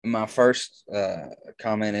my first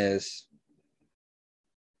comment is,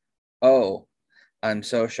 oh, I'm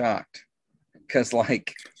so shocked. Because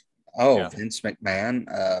Vince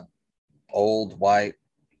McMahon, old white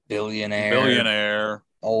billionaire,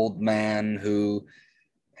 old man who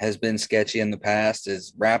has been sketchy in the past,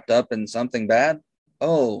 is wrapped up in something bad.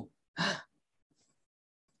 Oh,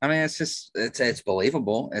 I mean, it's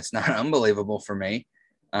believable. It's not unbelievable for me.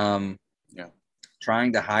 Trying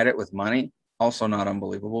to hide it with money, also not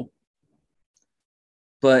unbelievable.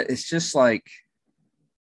 But it's just like,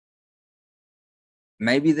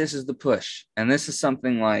 maybe this is the push. And this is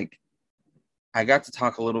something like, I got to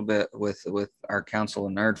talk a little bit with our Council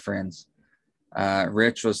of Nerd friends.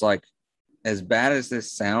 Rich was like, as bad as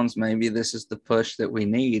this sounds, maybe this is the push that we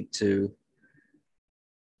need to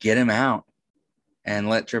get him out and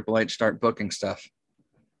let Triple H start booking stuff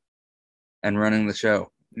and running the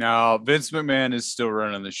show. No, Vince McMahon is still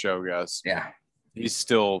running the show, guys. Yeah. He's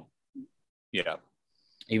still, yeah.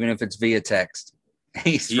 Even if it's via text,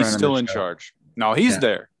 he's still in charge. No, he's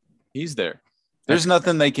there. He's there. There's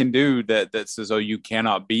nothing they can do that says, oh, you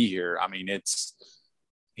cannot be here. I mean,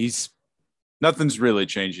 nothing's really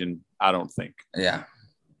changing, I don't think. Yeah.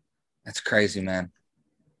 That's crazy, man.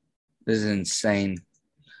 This is insane.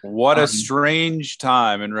 What a strange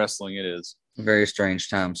time in wrestling it is. Very strange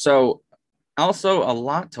time. So, also a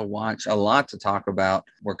lot to watch, a lot to talk about.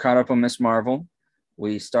 We're caught up on Miss Marvel.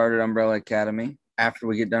 We started Umbrella Academy. After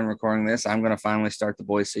we get done recording this, I'm going to finally start The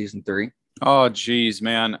Boys season 3. Oh, geez,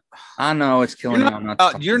 man. I know it's killing me.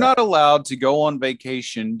 You're not allowed to go on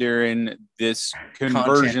vacation during this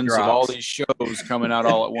conversions of all these shows coming out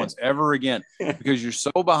all at once ever again because you're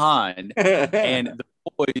so behind. And The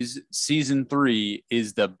Boys season 3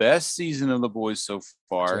 is the best season of The Boys so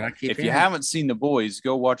far. If you haven't seen The Boys,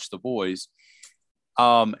 go watch The Boys.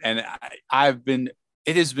 And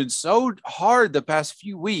it has been so hard the past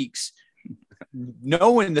few weeks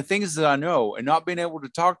knowing the things that I know and not being able to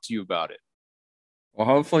talk to you about it. Well,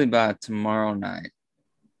 hopefully by tomorrow night,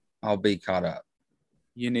 I'll be caught up.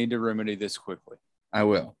 You need to remedy this quickly. I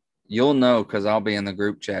will. You'll know because I'll be in the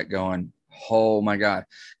group chat going, oh my God.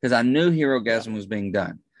 Because I knew Herogasm was being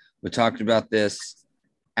done. We talked about this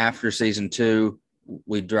after season 2.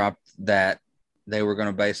 We dropped that they were going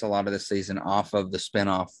to base a lot of the season off of the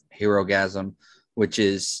spinoff Herogasm, which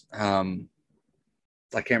is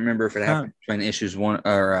I can't remember if it happened between issues 1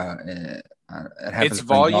 or it happens. It's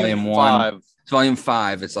volume 5. It's volume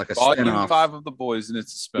 5. It's like a volume spinoff. 5 of The Boys, and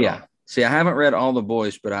it's a spinoff. Yeah. See, I haven't read all The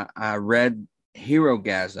Boys, but I read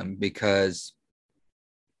Herogasm because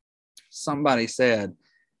somebody said,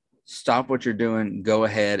 stop what you're doing, go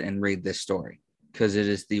ahead and read this story because it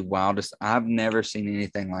is the wildest. I've never seen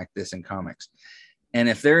anything like this in comics. And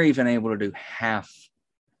if they're even able to do half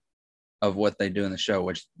of what they do in the show,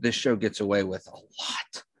 which this show gets away with a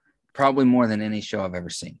lot, probably more than any show I've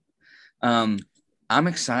ever seen. I'm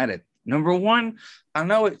excited. Number one, I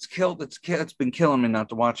know it's been killing me not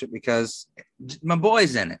to watch it because my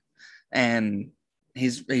boy's in it, and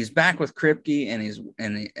he's back with Kripke,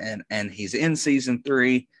 and he's in season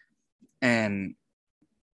 3, and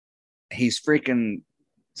he's freaking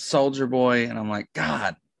Soldier Boy, and I'm like,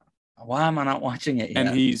 God, why am I not watching it yet?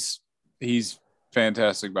 And he's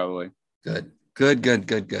fantastic, by the way. Good.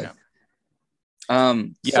 Yeah.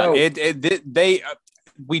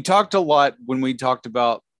 We talked a lot when we talked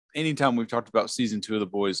about anytime we've talked about season 2 of The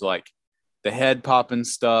Boys, like the head popping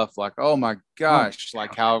stuff, like, oh my gosh,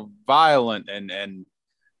 like how violent and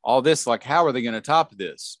all this, like, how are they going to top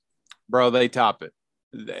this? Bro, they top it.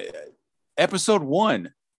 Episode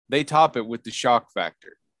 1, they top it with the shock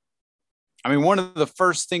factor. I mean, one of the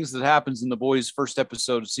first things that happens in The Boys' first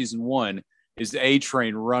episode of season 1 is the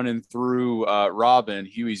A-Train running through Robin,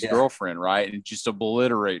 Huey's girlfriend, right? And just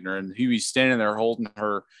obliterating her. And Huey's standing there holding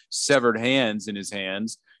her severed hands in his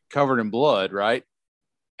hands, covered in blood, right?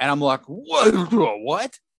 And I'm like,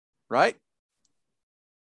 what? Right?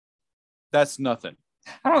 That's nothing.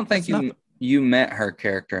 I don't think you met her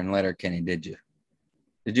character in Letterkenny, did you?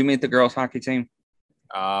 Did you meet the girls' hockey team?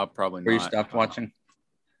 Probably not. Were you stopped watching?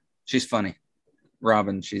 She's funny.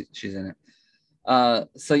 Robin, she's in it.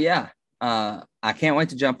 So yeah, I can't wait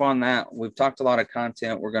to jump on that. We've talked a lot of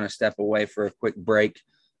content. We're going to step away for a quick break,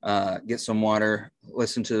 get some water,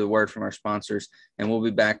 listen to the word from our sponsors, and we'll be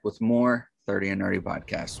back with more 30 and Nerdy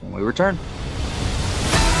podcasts when we return.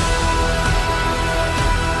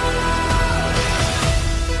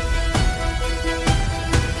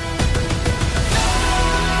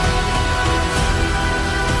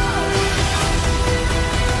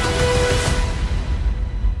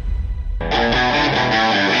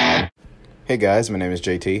 Hey guys, my name is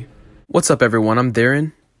JT. What's up, everyone? I'm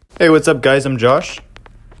Darren. Hey, what's up, guys? I'm Josh.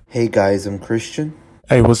 Hey guys, I'm Christian.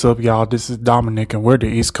 Hey, what's up, y'all? This is Dominic, and we're the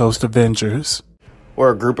East Coast Avengers.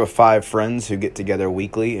 We're a group of 5 friends who get together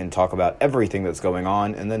weekly and talk about everything that's going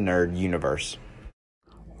on in the nerd universe.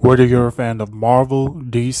 Whether you're a fan of Marvel,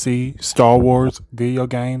 DC, Star Wars, video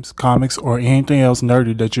games, comics, or anything else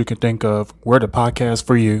nerdy that you can think of, we're the podcast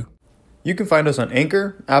for you. You can find us on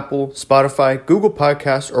Anchor, Apple, Spotify, Google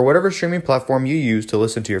Podcasts, or whatever streaming platform you use to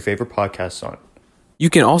listen to your favorite podcasts on.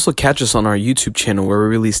 You can also catch us on our YouTube channel where we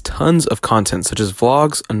release tons of content such as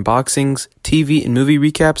vlogs, unboxings, TV and movie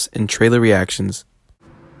recaps, and trailer reactions.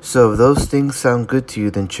 So if those things sound good to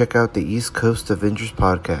you, then check out the East Coast Avengers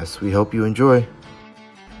podcast. We hope you enjoy.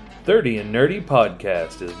 30 and Nerdy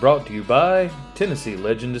Podcast is brought to you by Tennessee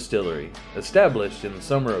Legend Distillery. Established in the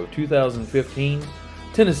summer of 2015,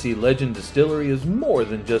 Tennessee Legend Distillery is more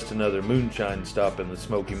than just another moonshine stop in the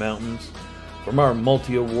Smoky Mountains. From our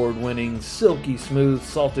multi-award-winning, silky smooth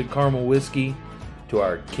salted caramel whiskey, to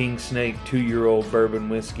our King Snake 2-year-old bourbon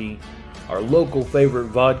whiskey, our local favorite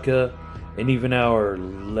vodka, and even our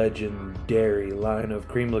legendary line of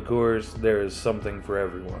cream liqueurs, there is something for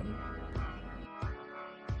everyone.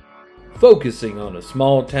 Focusing on a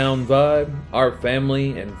small town vibe, our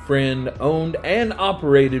family and friend owned and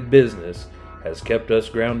operated business has kept us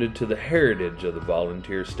grounded to the heritage of the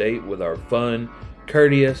volunteer state with our fun,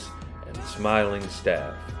 courteous, and smiling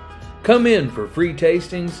staff. Come in for free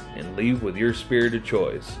tastings and leave with your spirit of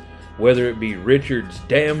choice, whether it be Richard's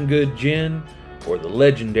Damn Good Gin or the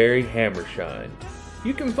legendary Hammershine.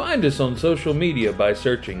 You can find us on social media by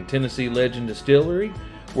searching Tennessee Legend Distillery,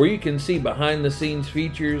 where you can see behind-the-scenes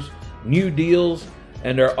features, new deals,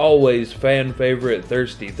 and our always fan-favorite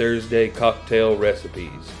Thirsty Thursday cocktail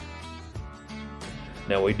recipes.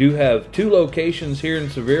 Now, we do have 2 locations here in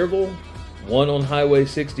Sevierville, one on Highway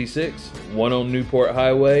 66, one on Newport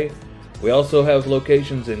Highway. We also have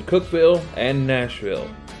locations in Cookeville and Nashville.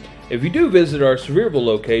 If you do visit our Sevierville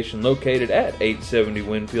location located at 870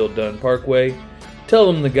 Winfield Dunn Parkway,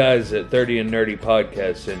 tell them the guys at 30 and Nerdy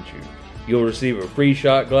Podcast sent you. You'll receive a free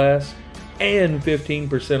shot glass and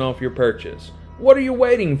 15% off your purchase. What are you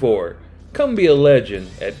waiting for? Come be a legend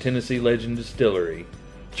at Tennessee Legend Distillery.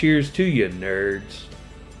 Cheers to you, nerds.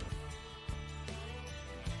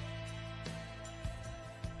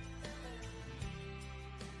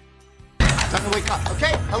 Time to wake up,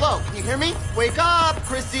 okay? Hello, can you hear me? Wake up,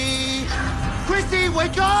 Chrissy! Chrissy,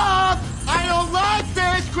 wake up! I don't like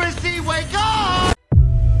this, Chrissy, wake up!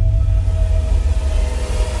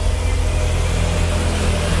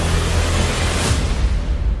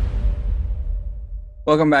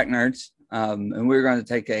 Welcome back, nerds. And we're going to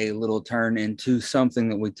take a little turn into something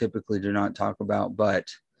that we typically do not talk about, but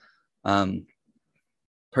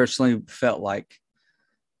personally felt like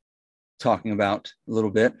talking about a little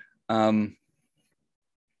bit.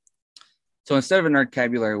 So instead of a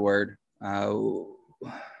nerdcabulary word, I wanted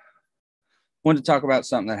to talk about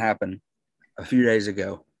something that happened a few days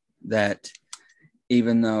ago that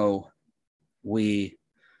even though we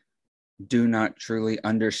do not truly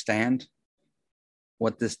understand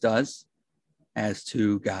what this does as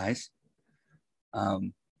 2 guys.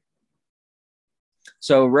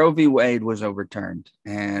 So Roe v. Wade was overturned.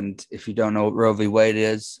 And if you don't know what Roe v. Wade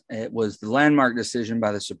is, it was the landmark decision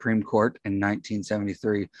by the Supreme Court in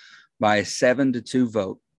 1973 by a 7-2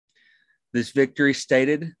 vote. This victory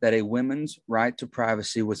stated that a woman's right to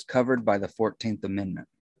privacy was covered by the 14th Amendment,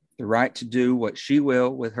 the right to do what she will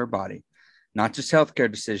with her body, not just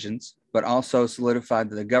healthcare decisions, but also solidified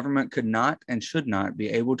that the government could not and should not be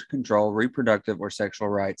able to control reproductive or sexual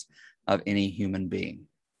rights of any human being.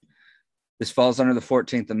 This falls under the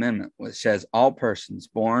 14th Amendment, which says all persons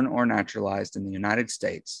born or naturalized in the United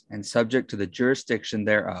States and subject to the jurisdiction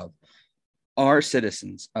thereof are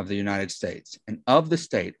citizens of the United States and of the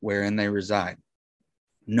state wherein they reside.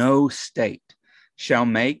 No state shall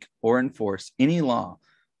make or enforce any law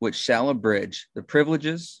which shall abridge the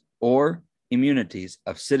privileges or immunities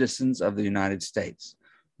of citizens of the United States,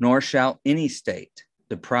 nor shall any state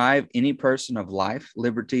deprive any person of life,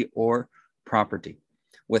 liberty, or property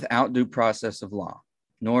without due process of law,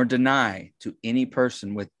 nor deny to any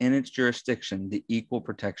person within its jurisdiction the equal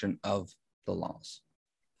protection of the laws.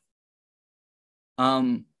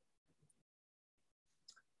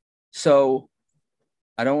 So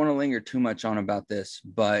I don't want to linger too much on about this,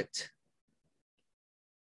 but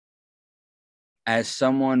as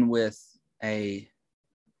someone with a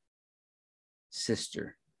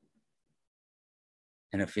sister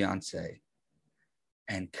and a fiance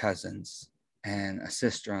and cousins and a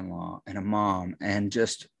sister-in-law and a mom and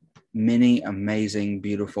just many amazing,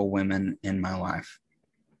 beautiful women in my life,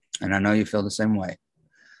 and I know you feel the same way,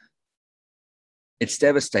 it's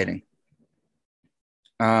devastating.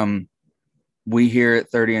 We here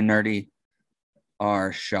at 30 and Nerdy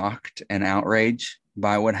are shocked and outraged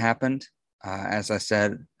by what happened. As I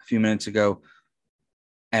said a few minutes ago,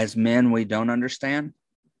 as men, we don't understand.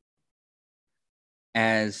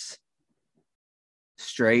 As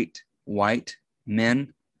straight white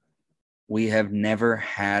men, we have never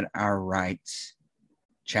had our rights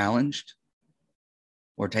challenged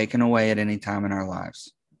or taken away at any time in our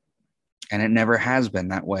lives. And it never has been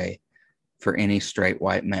that way for any straight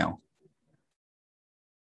white male.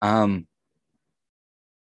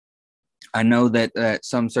 I know that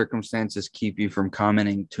some circumstances keep you from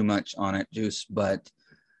commenting too much on it, Juice, but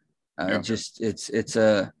it's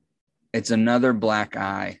another black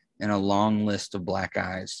eye in a long list of black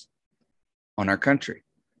eyes on our country.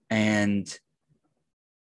 And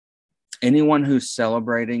anyone who's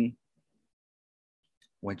celebrating,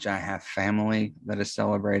 which I have family that is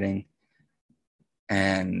celebrating,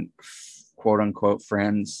 and quote unquote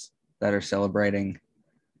friends that are celebrating,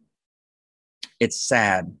 it's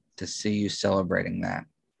sad to see you celebrating that.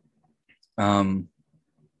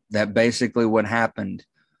 That basically what happened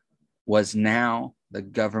was now the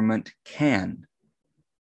government can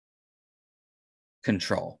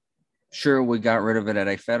control. Sure, we got rid of it at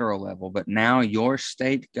a federal level, but now your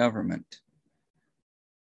state government,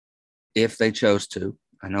 if they chose to,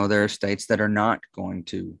 I know there are states that are not going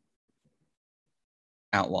to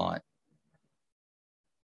outlaw it.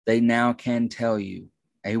 They now can tell you,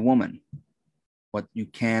 a woman, what you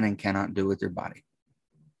can and cannot do with your body.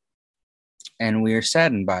 And we are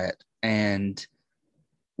saddened by it. And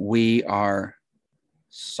we are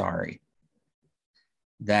sorry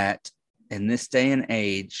that in this day and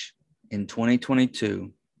age, in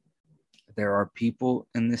 2022, there are people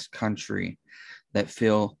in this country that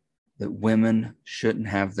feel that women shouldn't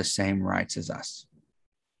have the same rights as us.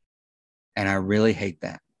 And I really hate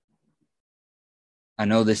that. I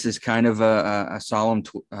know this is kind of a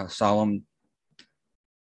solemn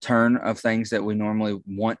turn of things that we normally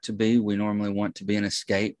want to be. We normally want to be an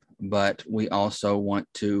escape, but we also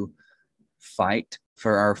want to fight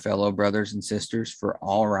for our fellow brothers and sisters for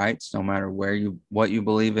all rights, no matter what you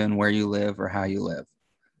believe in, where you live, or how you live.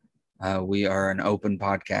 We are an open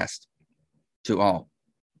podcast to all,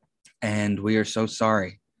 and we are so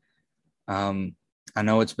sorry. I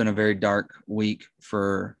know it's been a very dark week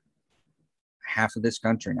for half of this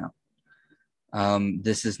country now.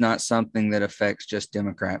 This is not something that affects just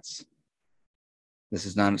Democrats. This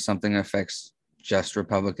is not something that affects just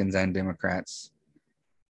Republicans and Democrats.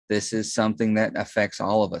 This is something that affects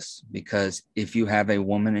all of us, because if you have a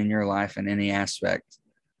woman in your life in any aspect,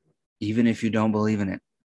 even if you don't believe in it,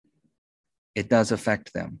 it does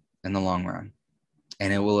affect them in the long run,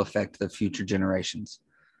 and it will affect the future generations.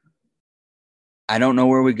 I don't know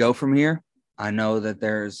where we go from here. I know that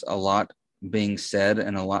there's a lot being said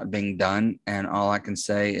and a lot being done, and all I can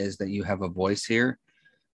say is that you have a voice here.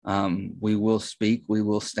 We will speak. We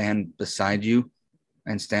will stand beside you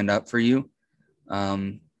and stand up for you.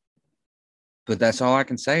 But that's all I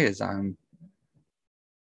can say is I'm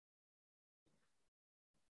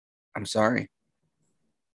sorry.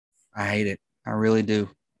 I hate it. I really do.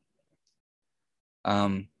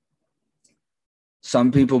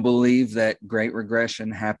 Some people believe that great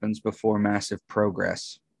regression happens before massive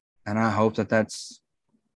progress. And I hope that that's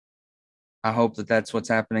what's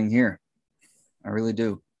happening here. I really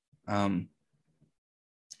do. But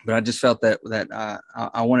I just felt that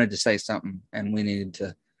I wanted to say something, and we needed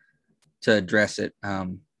to to address it.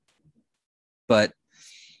 But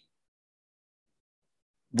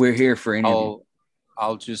we're here for any of you.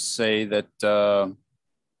 I'll just say that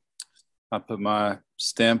I put my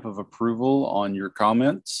stamp of approval on your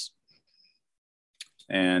comments,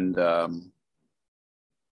 and I'll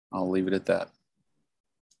leave it at that.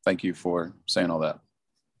 Thank you for saying all that.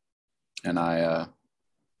 And I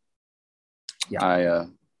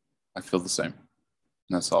feel the same.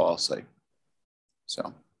 And that's all I'll say.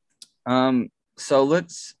 So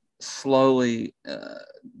let's slowly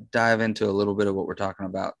dive into a little bit of what we're talking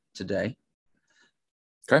about today.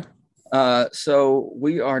 Okay. So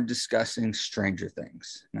we are discussing Stranger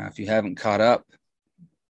Things. Now, if you haven't caught up,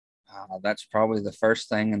 that's probably the first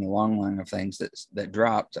thing in the long line of things that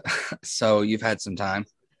dropped. So you've had some time.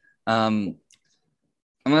 I'm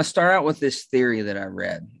going to start out with this theory that I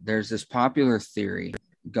read. There's this popular theory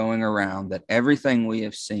going around that everything we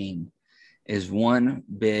have seen is one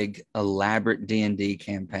big elaborate D&D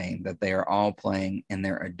campaign that they are all playing in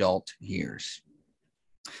their adult years.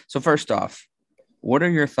 So first off, what are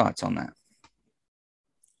your thoughts on that?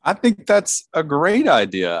 I think that's a great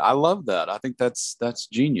idea. I love that. I think that's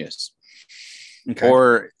genius. Okay.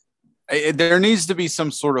 Or there needs to be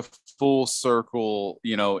some sort of full circle,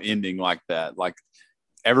 ending like that. Like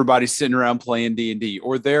everybody's sitting around playing D&D,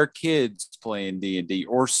 or their kids playing D&D,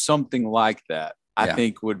 or something like that. I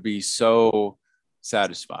think would be so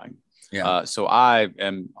satisfying. Yeah. So I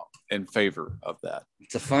am in favor of that.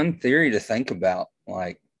 It's a fun theory to think about,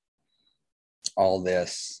 like all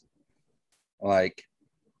this, like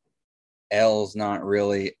Elle's not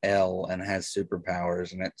really Elle and has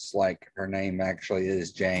superpowers, and it's like her name actually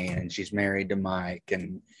is Jane, and she's married to Mike,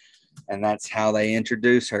 and that's how they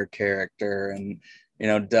introduce her character. And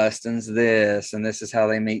Dustin's this, and this is how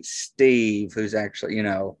they meet Steve, who's actually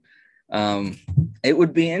it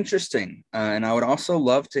would be interesting, and I would also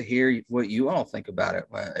love to hear what you all think about it.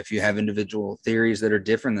 If you have individual theories that are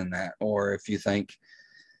different than that, or if you think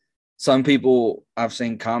some people, I've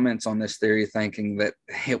seen comments on this theory thinking that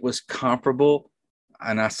it was comparable,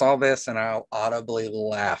 and I saw this and I audibly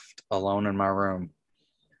laughed alone in my room.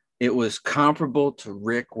 It was comparable to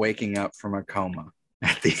Rick waking up from a coma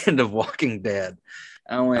at the end of Walking Dead.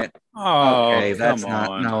 I went, okay, that's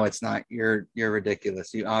not, no, it's not. You're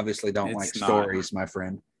ridiculous. You obviously don't like stories, my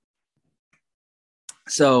friend.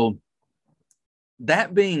 So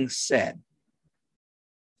that being said,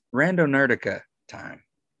 Rando Nerdica time.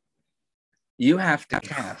 You have to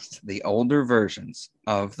cast the older versions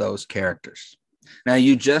of those characters. Now,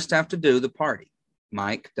 you just have to do the party.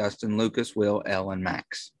 Mike, Dustin, Lucas, Will, Elle, and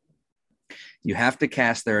Max. You have to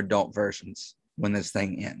cast their adult versions when this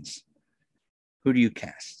thing ends. Who do you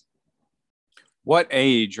cast? What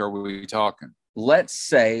age are we talking? Let's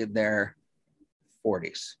say they're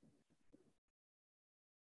 40s.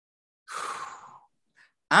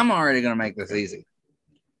 I'm already going to make this easy.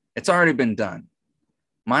 It's already been done.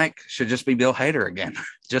 Mike should just be Bill Hader again,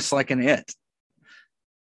 just like in It.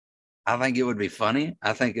 I think it would be funny.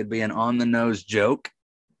 I think it'd be an on-the-nose joke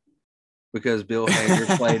because Bill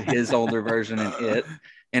Hader played his older version in It,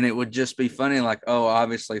 and it would just be funny, like, oh,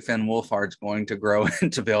 obviously Finn Wolfhard's going to grow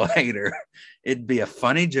into Bill Hader. It'd be a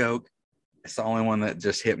funny joke. It's the only one that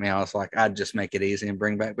just hit me. I was like, I'd just make it easy and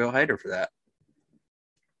bring back Bill Hader for that.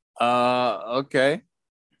 Okay.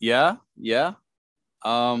 Yeah.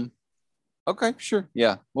 Okay, sure.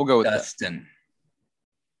 Yeah, we'll go with Dustin.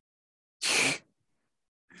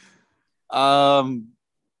 That.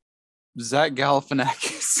 Zach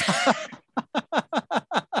Galifianakis.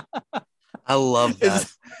 I love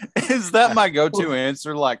that. Is that my go-to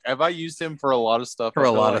answer? Like, have I used him for a lot of stuff? For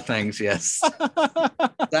a lot of things, yes.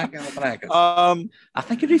 Zach Galifianakis. I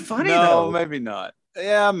think it'd be funny, no, though. Maybe not.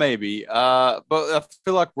 Yeah, maybe. But I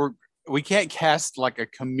feel like we can't cast like a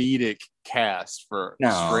comedic cast for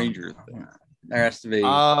Stranger Things. There has to be.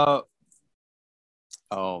 Oh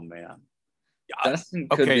man. Dustin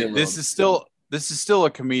could be this is still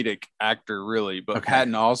a comedic actor, really. But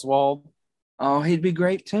Patton Oswalt. Oh, he'd be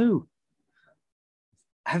great too.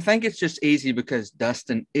 I think it's just easy because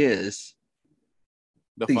Dustin is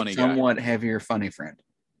the funny guy. Somewhat heavier funny friend.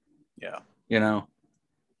 Yeah.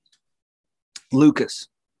 Lucas.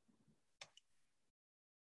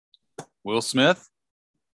 Will Smith?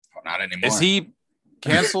 Oh, not anymore. Is he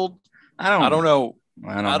canceled? I don't know.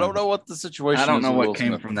 I don't know what the situation is. I don't know what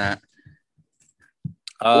came from that.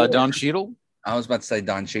 Don Cheadle? I was about to say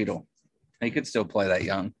Don Cheadle. He could still play that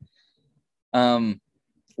young.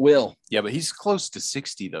 Will. Yeah, but he's close to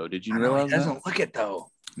 60, though. Did you realize that? He doesn't look it,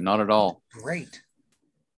 though. Not at all. Great.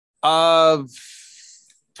 Topher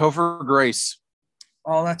Grace.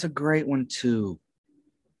 Oh, that's a great one, too.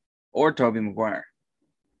 Or Tobey Maguire.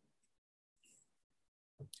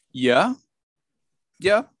 Yeah.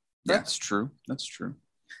 Yeah. That's true. That's true.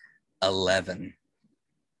 11.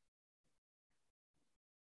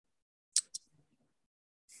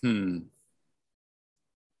 Do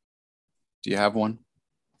you have one?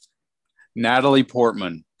 Natalie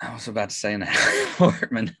Portman. I was about to say Natalie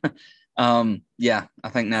Portman. Yeah, I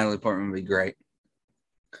think Natalie Portman would be great.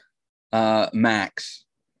 Max.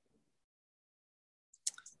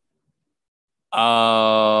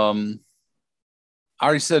 I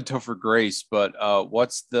already said Topher Grace, but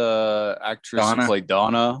what's the actress Donna. who played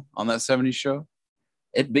Donna on that 70s show?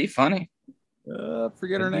 It'd be funny.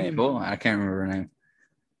 Forget her It'd be name. cool. I can't remember her name.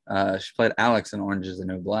 She played Alex in Orange is the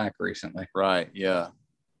New Black recently. Right, yeah.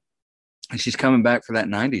 And she's coming back for that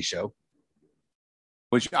 90s show.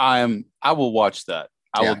 Which I will watch that.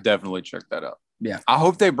 I will definitely check that out. Yeah. I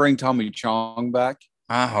hope they bring Tommy Chong back.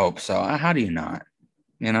 I hope so. How do you not?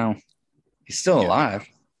 You know, he's still alive.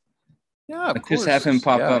 Yeah, of Like, course. just have him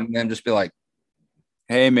pop up and then just be like,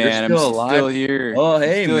 hey, man, "You're I'm still alive?" still here. Oh,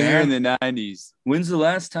 hey, still here man. in the 90s. When's the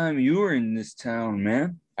last time you were in this town,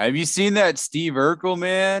 man? Have you seen that Steve Urkel,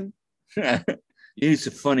 man? He's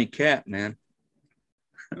a funny cat, man.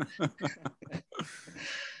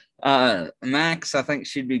 Max, I think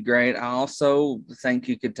she'd be great. I also think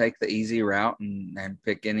you could take the easy route and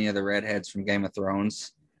pick any of the redheads from Game of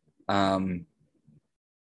Thrones. You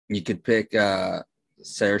could pick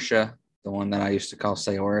Saoirse, the one that I used to call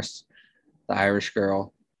Saoirse, the Irish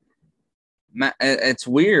girl. It's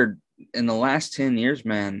weird. In the last 10 years,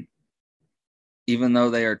 man, even though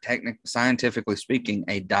they are scientifically speaking,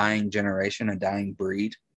 a dying generation, a dying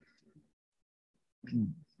breed,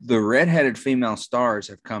 the redheaded female stars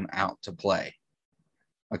have come out to play.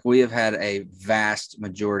 Like, we have had a vast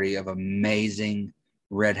majority of amazing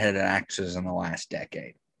redheaded actresses in the last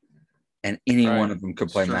decade, and any one of them could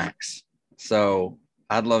play Max. So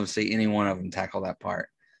I'd love to see any one of them tackle that part.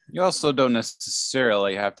 You also don't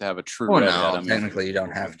necessarily have to have a true Well, redhead. no, I mean, technically you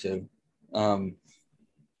don't have to.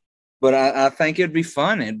 But I think it'd be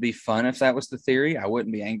fun. It'd be fun if that was the theory. I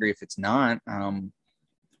wouldn't be angry if it's not. I'm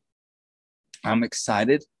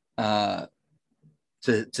excited to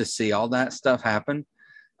see all that stuff happen.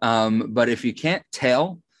 But if you can't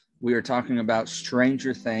tell, we are talking about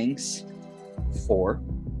Stranger Things 4,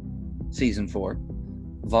 Season 4,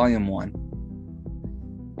 Volume 1.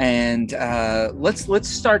 And let's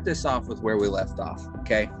start this off with where we left off,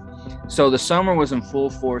 okay? So the summer was in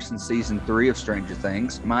full force in season 3 of Stranger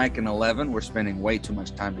Things. Mike and Eleven were spending way too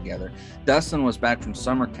much time together. Dustin was back from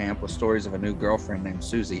summer camp with stories of a new girlfriend named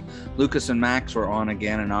Susie. Lucas and Max were on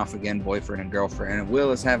again and off again, boyfriend and girlfriend. And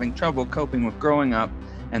Will is having trouble coping with growing up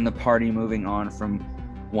and the party moving on from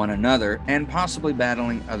one another and possibly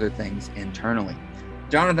battling other things internally.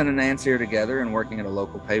 Jonathan and Nancy are together and working at a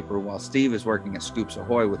local paper while Steve is working at Scoops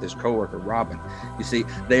Ahoy with his coworker Robin. You see,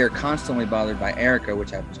 they are constantly bothered by Erica, which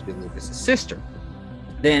happens to be Lucas's sister.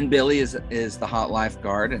 Then Billy is the hot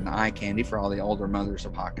lifeguard and the eye candy for all the older mothers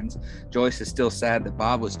of Hawkins. Joyce is still sad that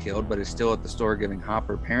Bob was killed, but is still at the store giving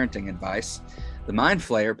Hopper parenting advice. The Mind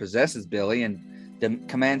Flayer possesses Billy and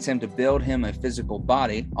commands him to build him a physical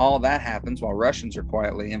body. All that happens while Russians are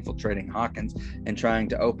quietly infiltrating Hawkins and trying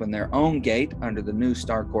to open their own gate under the new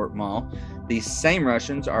Starcourt Mall. These same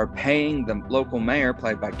Russians are paying the local mayor,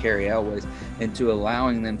 played by Carrie Elways, into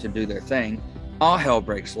allowing them to do their thing. All hell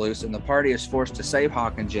breaks loose, and the party is forced to save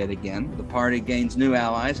Hawkins yet again. The party gains new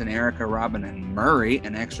allies in Erica, Robin, and Murray,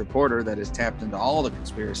 an ex-reporter that has tapped into all the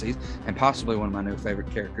conspiracies, and possibly one of my new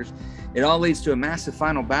favorite characters. It all leads to a massive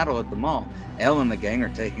final battle at the mall. Elle and the gang are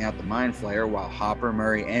taking out the Mind Flayer, while Hopper,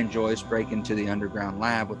 Murray, and Joyce break into the underground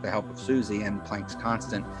lab with the help of Susie and Plank's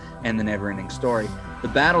Constant and the never-ending story. The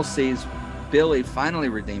battle sees Billy finally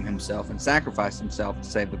redeem himself and sacrifice himself to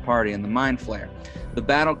save the party and the Mind Flayer. The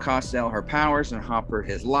battle costs Elle her powers and Hopper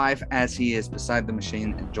his life as he is beside the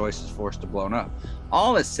machine and Joyce is forced to blow up.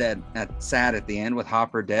 All is sad at the end with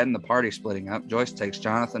Hopper dead and the party splitting up. Joyce takes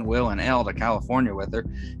Jonathan, Will, and Elle to California with her.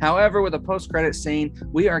 However, with a post-credit scene,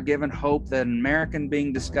 we are given hope that an American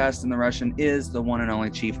being discussed in the Russian is the one and only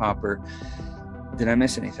Chief Hopper. Did I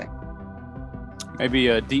miss anything? Maybe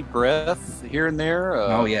a deep breath here and there.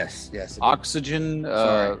 Oh, yes. Oxygen.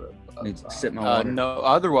 Sorry. Need to sip my water. No,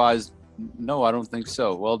 otherwise, no, I don't think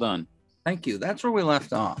so. Well done. Thank you. That's where we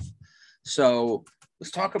left off. So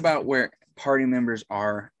let's talk about where party members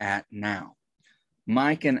are at now.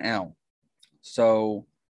 Mike and Elle. So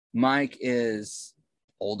Mike is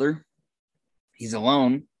older. He's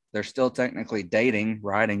alone. They're still technically dating,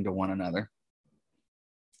 riding to one another.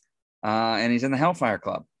 And he's in the Hellfire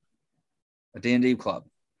Club, a D&D club.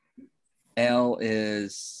 Elle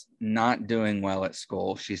is not doing well at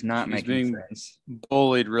school. She's making being friends.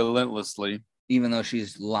 Bullied relentlessly. even though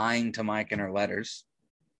she's lying to Mike in her letters.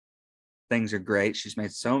 Things are great. She's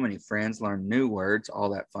made so many friends, learned new words,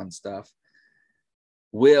 all that fun stuff.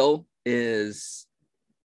 Will is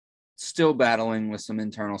still battling with some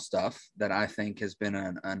internal stuff that I think has been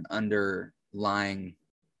an underlying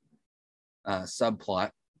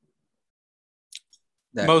subplot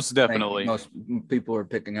that Most definitely most people are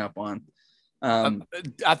picking up on.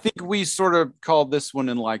 I think we sort of called this one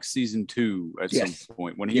in like season 2 at some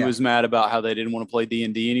point when he was mad about how they didn't want to play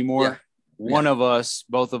D&D anymore. Yeah. One of us,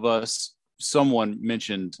 both of us, someone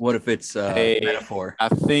mentioned, what if it's a metaphor? I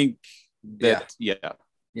think that,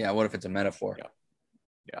 yeah. What if it's a metaphor?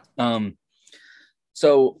 Yeah.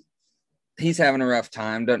 So he's having a rough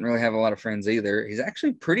time. Doesn't really have a lot of friends either. He's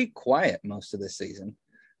actually pretty quiet most of this season.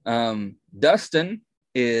 Dustin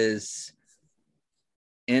is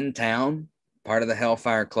in town, part of the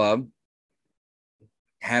Hellfire Club,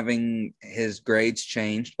 having his grades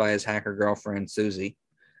changed by his hacker girlfriend, Susie,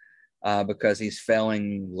 because he's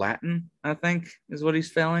failing Latin, I think is what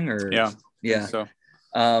he's failing. Yeah. So,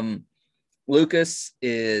 Lucas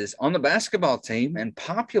is on the basketball team and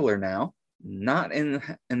popular now, not in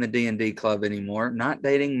the D&D club anymore, not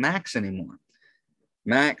dating Max anymore.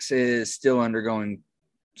 Max is still undergoing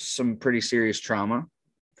some pretty serious trauma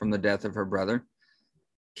from the death of her brother.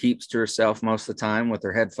 Keeps to herself most of the time with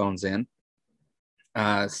her headphones in.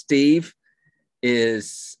 Steve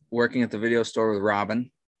is working at the video store with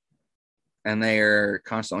Robin, and they are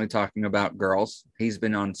constantly talking about girls. He's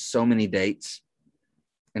been on so many dates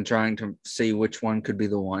and trying to see which one could be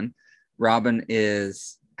the one. Robin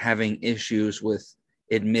is having issues with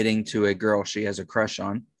admitting to a girl she has a crush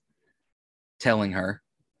on, telling her.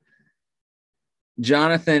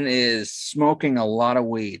 Jonathan is smoking a lot of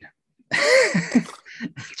weed.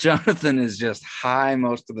 Jonathan is just high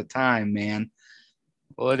most of the time, man.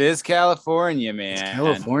 Well, it is California, man. It's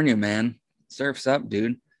California, man. Surf's up,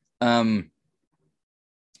 dude. And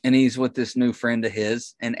he's with this new friend of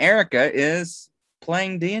his. And Erica is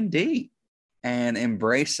playing D&D and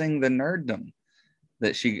embracing the nerddom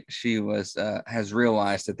that she was has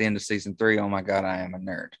realized at the end of season 3. Oh my God, I am a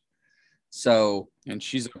nerd. So, and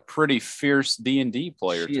she's a pretty fierce D&D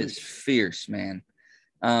player. She is fierce, man.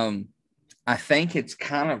 I think it's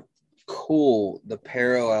kind of cool the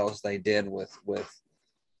parallels they did with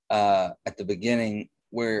at the beginning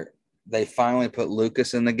where they finally put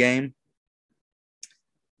Lucas in the game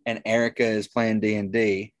and Erica is playing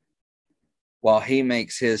D&D while he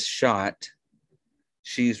makes his shot.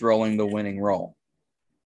 She's rolling the winning roll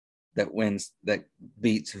that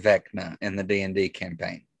beats Vecna in the D&D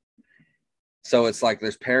campaign. So it's like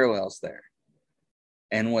there's parallels there.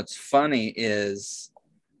 And what's funny is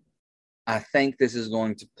I think this is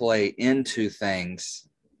going to play into things.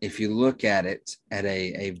 If you look at it at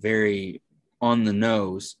a very on the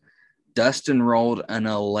nose, Dustin rolled an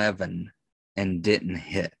 11 and didn't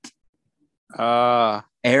hit.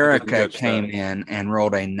 Erica came in and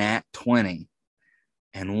rolled a nat 20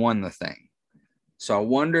 and won the thing. So I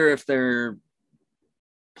wonder if they're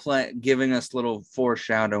giving us little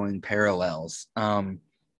foreshadowing parallels. I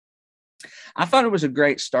thought it was a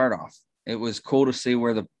great start off. It was cool to see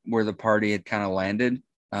where the party had kind of landed.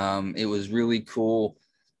 It was really cool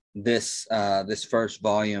this first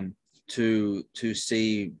volume to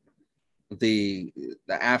see the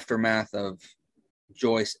aftermath of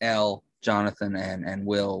Joyce, L, Jonathan, and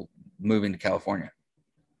Will moving to California.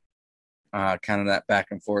 Kind of that back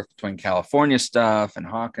and forth between California stuff and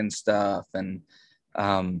Hawkins stuff, and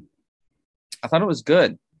I thought it was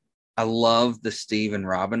good. I love the Steve and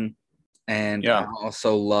Robin. And I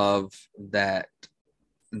also love that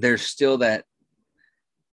there's still that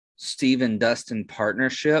Steve and Dustin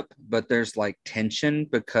partnership, but there's like tension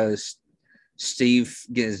because Steve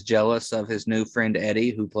gets jealous of his new friend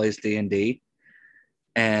Eddie, who plays D&D.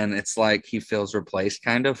 And it's like he feels replaced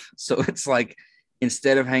kind of. So it's like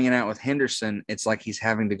instead of hanging out with Henderson, it's like he's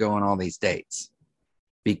having to go on all these dates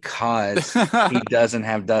because he doesn't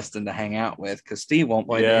have Dustin to hang out with because Steve won't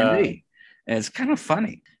play D&D. And it's kind of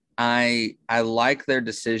funny. I like their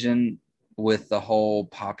decision with the whole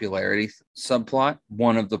popularity subplot.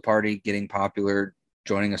 One of the party getting popular,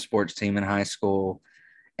 joining a sports team in high school,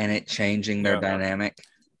 and it changing their dynamic.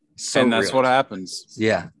 So and that's real. What happens.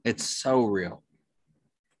 Yeah, it's so real.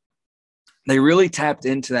 They really tapped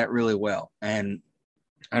into that really well. And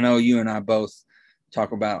I know you and I both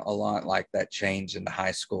talk about a lot like that change in the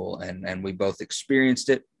high school, and we both experienced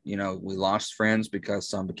it. You know, we lost friends because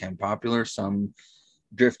some became popular, some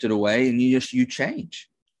drifted away, and you change.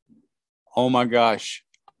 Oh my gosh.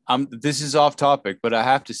 This is off topic, but I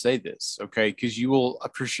have to say this, okay? Because you will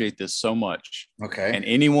appreciate this so much. Okay. And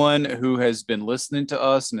anyone who has been listening to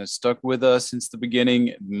us and has stuck with us since the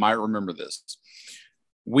beginning might remember this.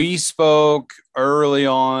 We spoke early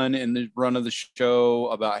on in the run of the show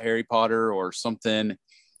about Harry Potter or something.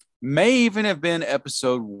 May even have been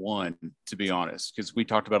episode 1, to be honest, because we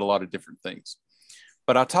talked about a lot of different things.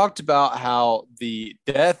 But I talked about how the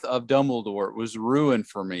death of Dumbledore was ruined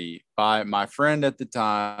for me by my friend at the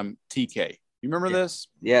time, TK. You remember this?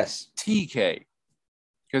 Yes. TK.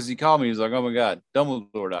 Because he called me. He was like, oh, my God,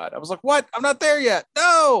 Dumbledore died. I was like, what? I'm not there yet.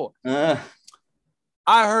 No. I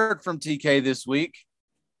heard from TK this week.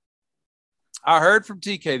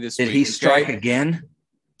 Did he strike again?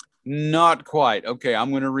 Not quite. Okay, I'm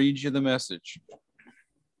going to read you the message.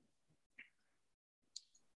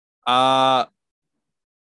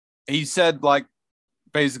 He said, like,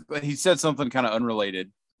 basically, he said something kind of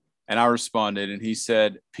unrelated, and I responded, and he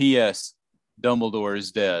said, P.S. Dumbledore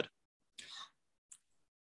is dead.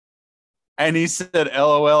 And he said,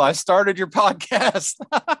 LOL, I started your podcast.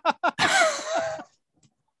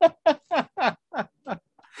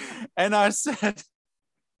 And I said,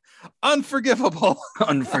 unforgivable.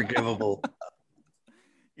 Unforgivable.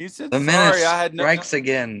 He said, the sorry, menace I had strikes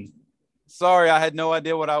again. Sorry, I had no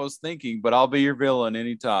idea what I was thinking, but I'll be your villain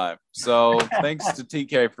anytime. So thanks to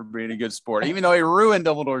TK for being a good sport, even though he ruined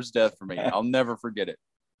Dumbledore's death for me. I'll never forget it.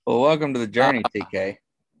 Well, welcome to the journey, TK.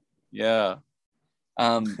 Yeah.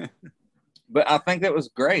 But I think that was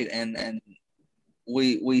great. And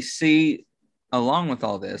we see, along with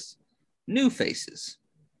all this, new faces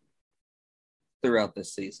throughout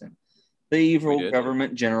this season. The evil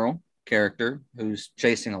government general character who's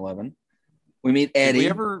chasing Eleven. We meet Eddie.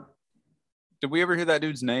 Did we ever hear that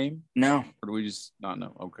dude's name? No. Or do we just not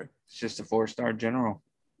know? Okay. It's just a 4-star general.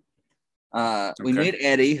 We meet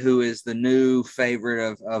Eddie, who is the new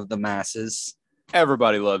favorite of the masses.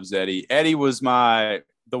 Everybody loves Eddie. Eddie was the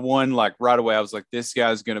one, like, right away. I was like, this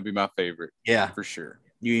guy's going to be my favorite. Yeah. For sure.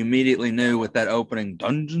 You immediately knew with that opening,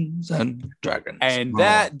 Dungeons and Dragons. And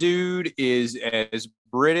that dude is as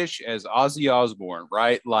British as Ozzy Osbourne,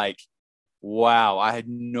 right? Like, wow. I had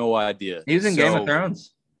no idea. He was in Game of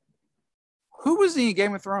Thrones. Who was he in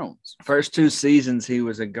Game of Thrones? First 2 seasons, he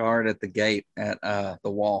was a guard at the gate at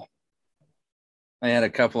the wall. They had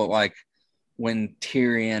a couple of, like, when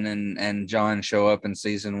Tyrion and Jon show up in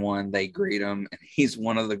season 1, they greet him, and he's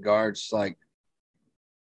one of the guards, like,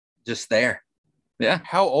 just there. Yeah.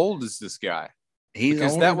 How old is this guy?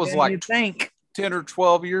 Because that was like you think 10 or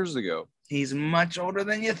 12 years ago. He's much older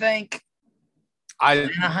than you think. I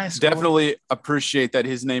definitely appreciate that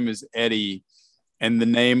his name is Eddie. And the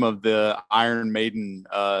name of the Iron Maiden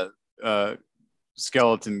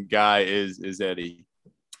skeleton guy is Eddie.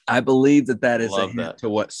 I believe that is a hint to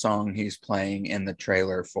what song he's playing in the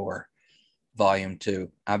trailer for Volume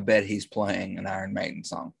 2. I bet he's playing an Iron Maiden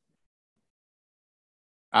song.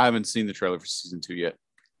 I haven't seen the trailer for season 2 yet.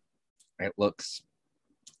 It looks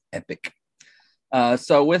epic.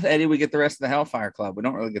 So with Eddie, we get the rest of the Hellfire Club. We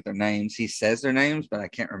don't really get their names. He says their names, but I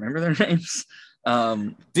can't remember their names.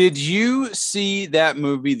 Did you see that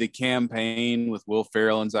movie, The Campaign, with Will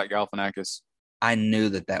Ferrell and Zach Galifianakis? I knew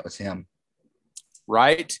that was him.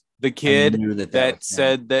 Right? The kid that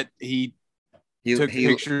said that he took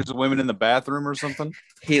pictures of women in the bathroom or something.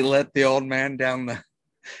 He let the old man down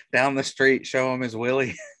the street show him his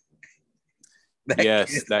willy.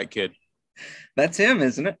 That kid. That's him,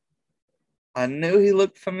 isn't it? I knew he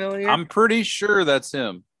looked familiar. I'm pretty sure that's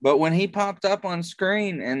him. But when he popped up on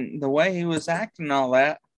screen and the way he was acting and all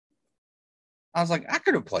that, I was like, I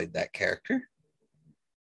could have played that character.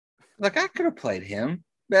 Like, I could have played him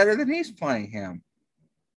better than he's playing him.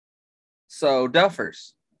 So,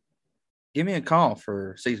 Duffers, give me a call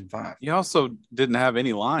for season 5. He also didn't have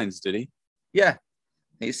any lines, did he? Yeah.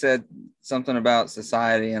 He said something about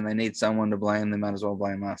society and they need someone to blame. They might as well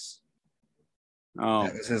blame us. Oh,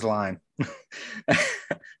 that was his line.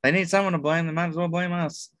 They need someone to blame. They might as well blame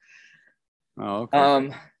us. Oh,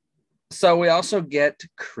 okay. So we also get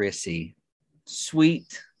Chrissy.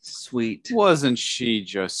 Sweet. Wasn't she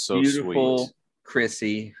just so beautiful sweet?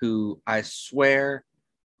 Chrissy, who I swear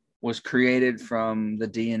was created from the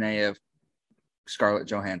DNA of Scarlett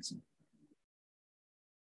Johansson.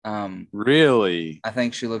 Really? I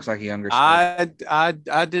think she looks like a younger. I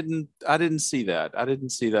didn't see that. I didn't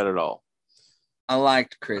see that at all. I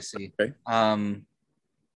liked Chrissy. Okay.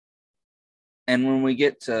 And when we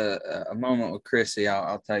get to a moment with Chrissy,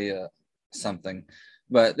 I'll tell you something.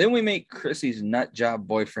 But then we meet Chrissy's nut job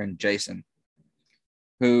boyfriend, Jason,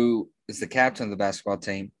 who is the captain of the basketball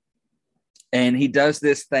team. And he does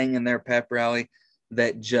this thing in their pep rally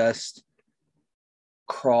that just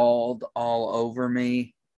crawled all over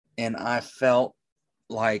me, and I felt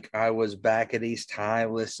like I was back at East High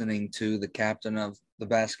listening to the captain of the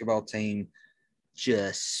basketball team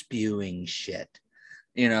just spewing shit.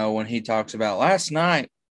 You know, when he talks about last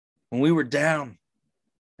night when we were down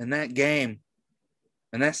in that game,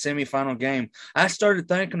 in that semifinal game, I started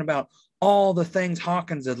thinking about all the things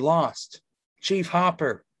Hawkins had lost. Chief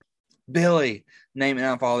Hopper, Billy, naming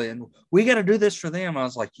off all the, and we got to do this for them. I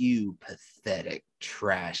was like, you pathetic,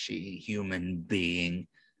 trashy human being.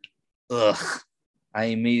 Ugh. I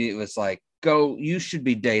immediately was like, go, you should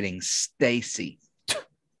be dating Stacy.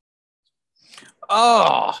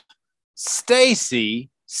 Oh,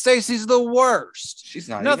 Stacy's the worst. She's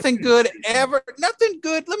not nothing good ever. Nothing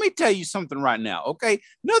good. Let me tell you something right now. Okay.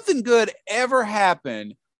 Nothing good ever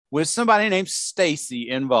happened with somebody named Stacy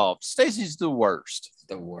involved. Stacy's the worst.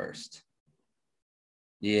 The worst.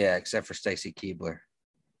 Yeah, except for Stacy Keebler.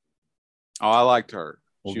 Oh, I liked her.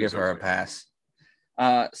 We'll give her a pass.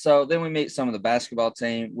 So then we meet some of the basketball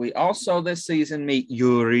team. We also this season meet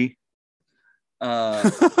Yuri,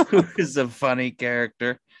 who is a funny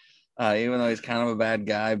character, even though he's kind of a bad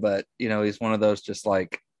guy. But, you know, he's one of those just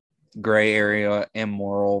like gray area,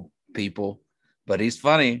 immoral people. But he's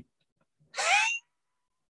funny.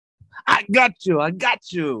 I got you.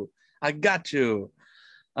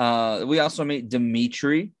 We also meet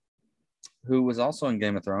Dimitri, who was also in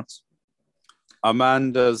Game of Thrones. A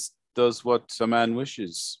man does what a man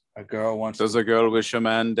wishes. Does a girl wish a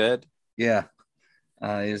man dead? Yeah.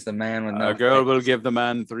 He's the man with no a girl will give the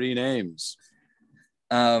man 3 names.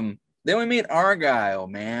 Then we meet Argyle,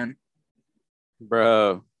 man.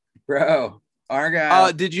 Bro.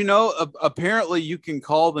 Argyle. Did you know apparently you can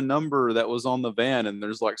call the number that was on the van and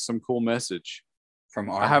there's like some cool message from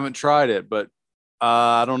Argyle? I haven't tried it, but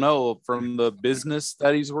I don't know, from the business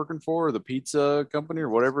that he's working for, the pizza company or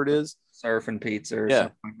whatever it is. Surfing Pizza or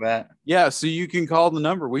something like that. Yeah, so you can call the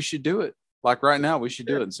number. We should do it. Like right now, we should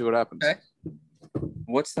do it and see what happens. Okay.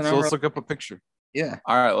 What's the number? So let's look up a picture. Yeah.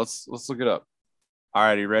 All right, let's look it up. All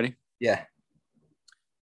right, you ready? Yeah.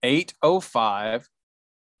 805.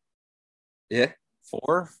 Yeah.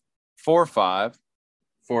 445.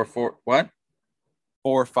 44. What?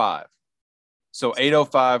 45. So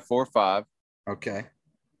 80545. Okay.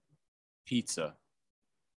 Pizza.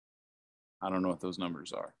 I don't know what those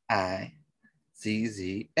numbers are.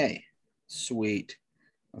 IZZA. Sweet.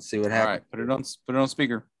 Let's see what happens. All right, put it on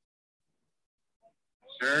speaker.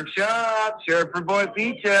 Surf Shop, Surfer Boy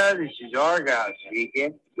Pizza. This is Argyle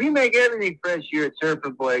speaking. We make everything fresh here at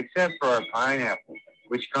Surfer Boy except for our pineapple,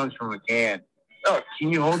 which comes from a can. Oh,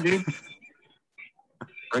 can you hold, dude?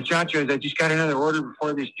 Muchachos, I just got another order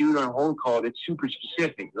before this dude on hold called. It's super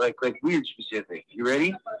specific, like weird specific. You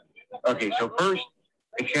ready? Okay, so first,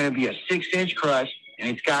 it's going to be a 6-inch crust, and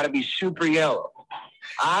it's got to be super yellow.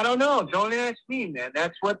 I don't know. Don't ask me, man.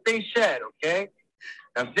 That's what they said, okay?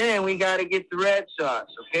 Now then, we got to get the red sauce,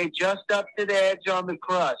 okay? Just up to the edge on the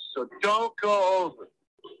crust, so don't go over.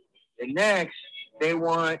 And next, they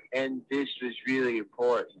want, and this was really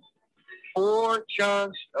important, 4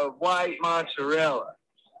 chunks of white mozzarella,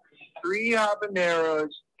 3 habaneros,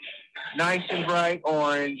 nice and bright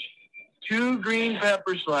orange, 2 green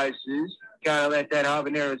pepper slices, gotta let that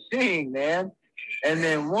habanero sing, man, and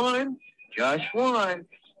then just one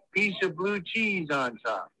piece of blue cheese on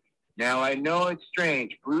top. Now, I know it's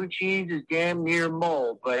strange. Blue cheese is damn near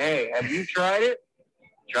mold, but hey, have you tried it?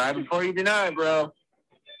 Try before you deny, bro.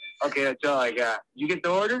 Okay, that's all I got. You get the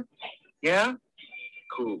order? Yeah?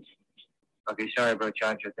 Cool. Okay, sorry, bro,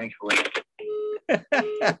 Chacho. Thanks for waiting.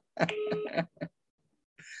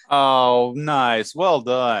 Oh, nice. Well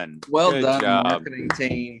done. Well Good done, job. marketing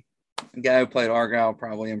team. The guy who played Argyle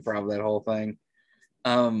probably improv that whole thing.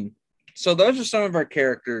 So those are some of our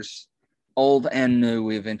characters, old and new,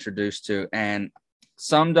 we've introduced to, and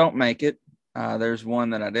some don't make it. There's one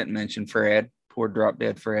that I didn't mention, Fred, poor drop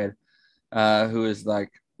dead Fred, who is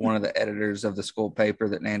like one of the editors of the school paper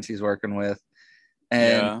that Nancy's working with.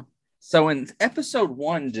 And so in episode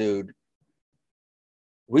 1, dude,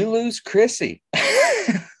 we lose Chrissy.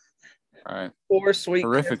 All right. Poor sweet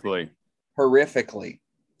Horrifically. Chrissy. Horrifically.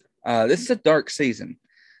 This is a dark season.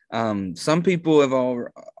 Some people have all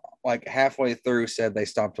like halfway through said they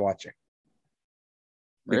stopped watching.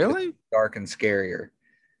 Really? Dark and scarier.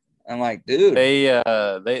 I'm like, dude.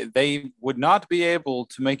 They would not be able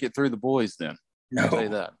to make it through The Boys then. No. I'll say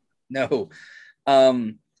that. No.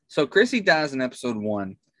 So Chrissy dies in episode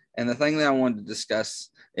 1. And the thing that I wanted to discuss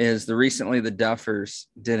is recently the Duffers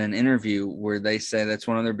did an interview where they say that's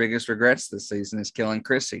one of their biggest regrets this season is killing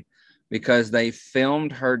Chrissy, because they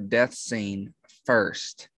filmed her death scene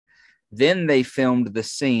first. Then they filmed the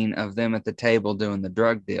scene of them at the table doing the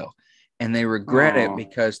drug deal, and they regret it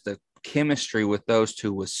because the chemistry with those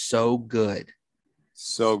two was so good.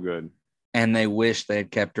 So good. And they wish they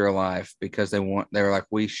had kept her alive because they were like,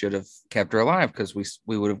 we should have kept her alive because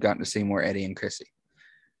we would have gotten to see more Eddie and Chrissy.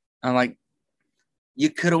 I'm like, you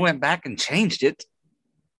could have went back and changed it.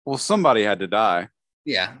 Well, somebody had to die.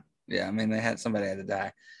 Yeah. I mean, somebody had to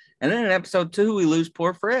die. And then in episode 2, we lose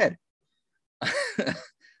poor Fred.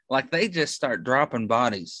 Like they just start dropping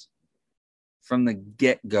bodies from the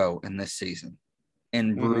get-go in this season,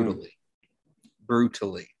 and brutally.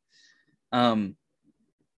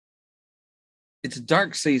 It's a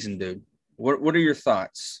dark season, dude. What are your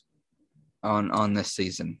thoughts on this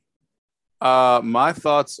season? My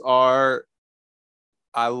thoughts are,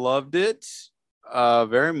 I loved it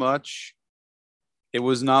very much. It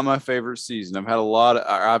was not my favorite season.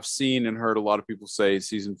 I've seen and heard a lot of people say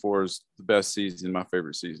season 4 is the best season, my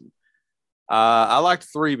favorite season. I liked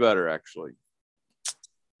 3 better, actually.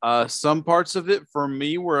 Some parts of it for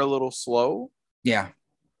me were a little slow. Yeah.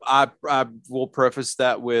 I will preface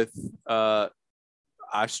that with my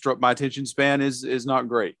attention span is not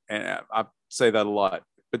great. And I say that a lot,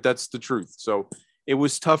 but that's the truth. So it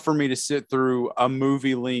was tough for me to sit through a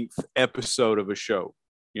movie length episode of a show,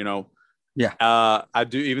 you know? Yeah. I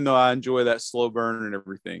do, even though I enjoy that slow burn and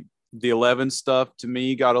everything. The 11 stuff to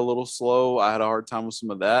me got a little slow. I had a hard time with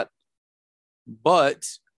some of that, but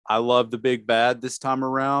I love the big bad this time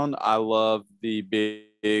around. I love the big,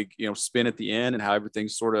 spin at the end and how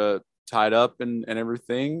everything's sort of tied up and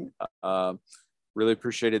everything. Really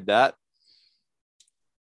appreciated that.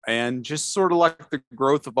 And just sort of like the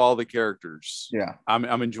growth of all the characters. Yeah.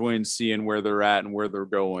 I'm enjoying seeing where they're at and where they're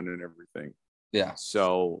going and everything. Yeah.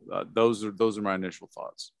 So those are my initial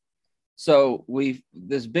thoughts. So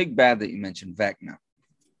this big bad that you mentioned, Vecna,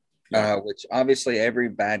 which obviously every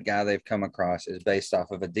bad guy they've come across is based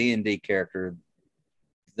off of a D&D character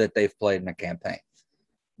that they've played in a campaign.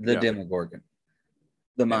 The Demogorgon,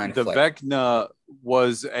 the Mind The Flayer. Vecna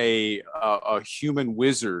was a human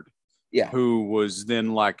wizard, who was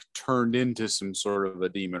then like turned into some sort of a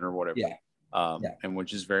demon or whatever. And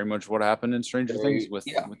which is very much what happened in Stranger Things with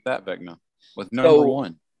that Vecna. With number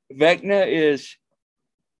 1. Vecna is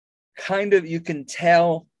kind of, you can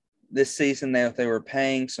tell this season that they were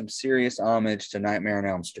paying some serious homage to Nightmare on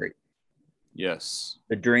Elm Street. Yes.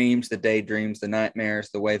 The dreams, the daydreams, the nightmares,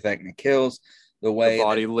 the way Vecna kills, the way the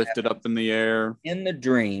body lifted up in the air in the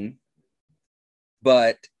dream,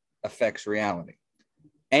 but affects reality.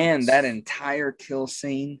 And that entire kill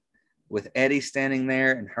scene with Eddie standing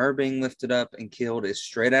there and her being lifted up and killed is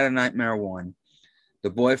straight out of Nightmare 1. The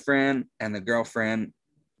boyfriend and the girlfriend,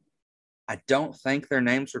 I don't think their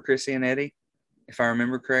names were Chrissy and Eddie, if I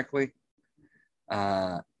remember correctly.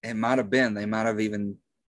 It might have been. They might have even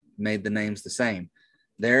made the names the same.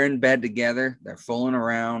 They're in bed together. They're fooling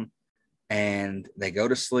around, and they go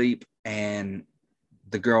to sleep, and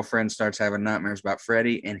the girlfriend starts having nightmares about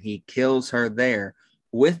Freddy, and he kills her there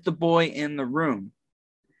with the boy in the room,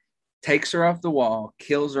 takes her off the wall,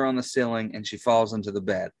 kills her on the ceiling, and she falls into the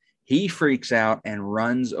bed. He freaks out and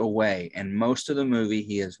runs away. And most of the movie,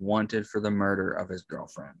 he is wanted for the murder of his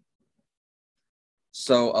girlfriend.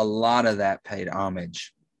 So a lot of that paid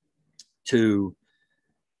homage to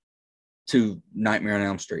Nightmare on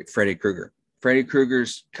Elm Street, Freddy Krueger. Freddy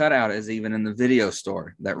Krueger's cutout is even in the video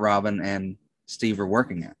store that Robin and Steve are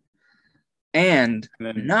working at. And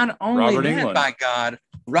not only Robert that, Englund. by God,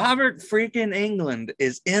 Robert freaking Englund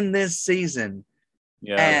is in this season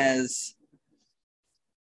as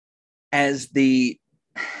the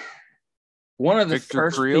one of the Victor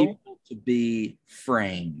first Creel? people to be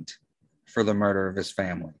framed for the murder of his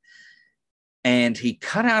family. And he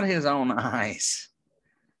cut out his own eyes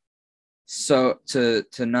so to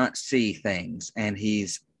not see things. And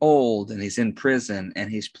he's old and he's in prison, and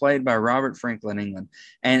he's played by Robert Franklin Englund.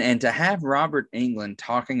 And to have Robert Englund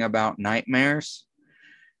talking about nightmares,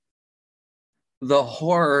 the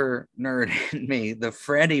horror nerd in me, the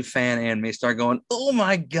Freddy fan in me, start going, oh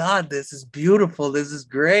my God, this is beautiful. This is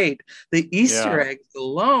great. The Easter eggs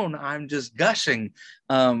alone, I'm just gushing.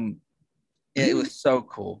 It was so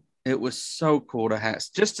cool. It was so cool to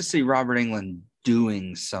see Robert Englund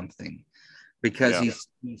doing something, because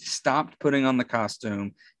he stopped putting on the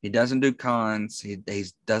costume. He doesn't do cons. He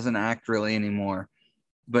doesn't act really anymore.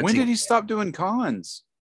 But when did he stop doing cons?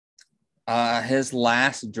 His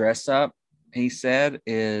last dress up, he said,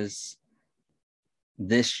 is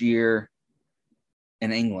this year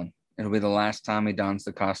in England. It'll be the last time he dons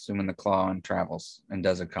the costume and the claw and travels and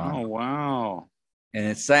does a con. Oh, wow. And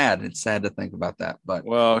it's sad. It's sad to think about that. But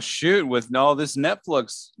well, shoot, with all this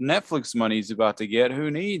Netflix money he's about to get, who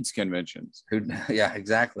needs conventions? Yeah,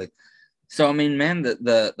 exactly. So I mean, man,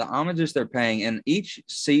 the homages they're paying, and each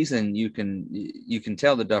season you can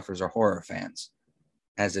tell the Duffers are horror fans,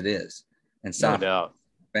 as it is, and No doubt.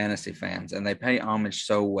 fantasy fans, and they pay homage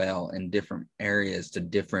so well in different areas to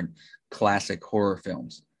different classic horror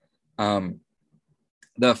films.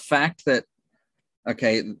 The fact that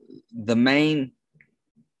the main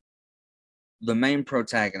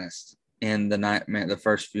protagonist in the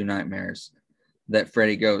first few nightmares that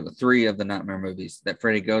Freddy goes, 3 of the Nightmare movies that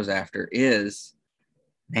Freddy goes after, is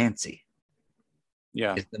Nancy.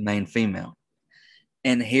 Yeah, is the main female,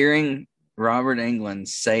 and hearing Robert Englund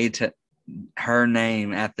say to her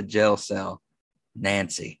name at the jail cell,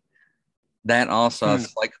 Nancy, that also I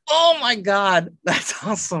was like, oh my God, that's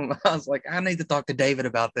awesome. I was like, I need to talk to David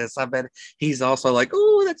about this. I bet he's also like,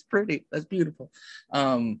 oh, that's pretty, that's beautiful.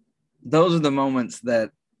 Those are the moments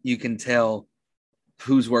that you can tell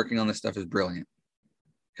who's working on this stuff is brilliant,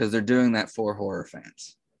 because they're doing that for horror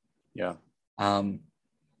fans. Yeah.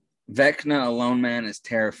 Vecna Alone Man is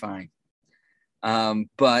terrifying.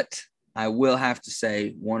 But I will have to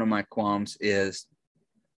say one of my qualms is,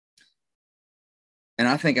 and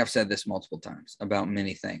I think I've said this multiple times about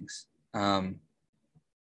many things, the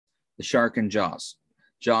shark in Jaws.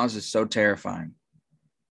 Jaws is so terrifying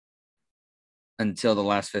until the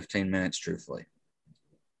last 15 minutes, truthfully.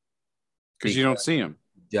 Because you don't see him.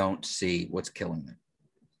 Don't see what's killing them.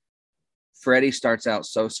 Freddy starts out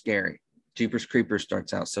so scary. Jeepers Creepers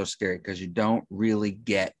starts out so scary because you don't really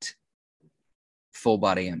get full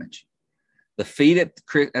body image. The feet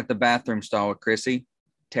at the bathroom stall with Chrissy,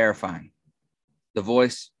 terrifying. The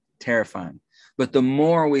voice, terrifying. But the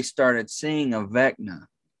more we started seeing of Vecna,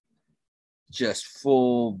 just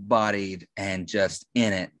full bodied and just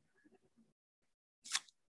in it,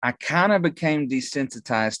 I kind of became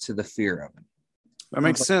desensitized to the fear of him. That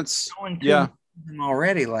makes sense. Yeah. Him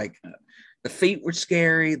already, like, the feet were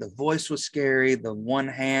scary, the voice was scary, the one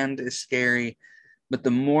hand is scary, but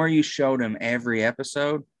the more you showed him every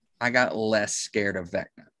episode, I got less scared of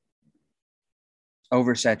Vecna.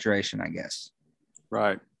 Oversaturation, I guess.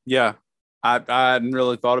 Right. Yeah. I hadn't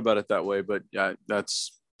really thought about it that way, but yeah,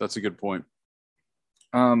 that's a good point.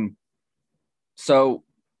 So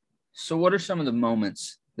what are some of the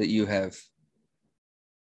moments that you have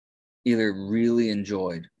either really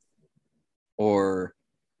enjoyed or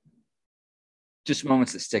just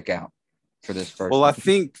moments that stick out for this first? Well, I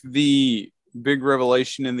think the big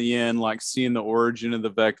revelation in the end, like seeing the origin of the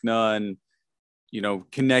Vecna and,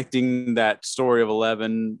 connecting that story of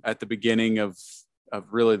 11 at the beginning of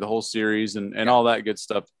really the whole series and all that good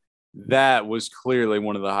stuff, that was clearly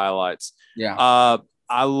one of the highlights. Yeah.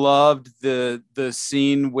 I loved the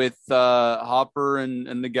scene with Hopper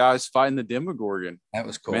and the guys fighting the Demogorgon. That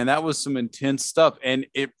was cool. Man, that was some intense stuff. And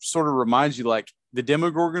it sort of reminds you, like, the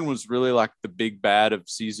Demogorgon was really like the big bad of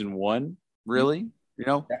season 1, really,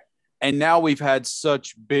 Yeah. And now we've had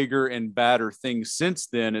such bigger and badder things since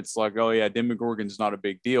then. It's like, oh yeah, Demogorgon's not a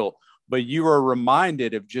big deal. But you are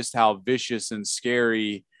reminded of just how vicious and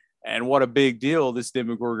scary and what a big deal this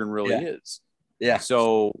Demogorgon really is. Yeah.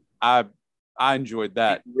 So I enjoyed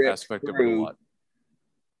that aspect of it a lot.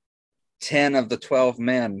 10 of the 12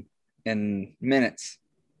 men in minutes.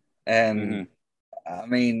 And I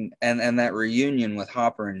mean, and that reunion with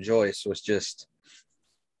Hopper and Joyce was just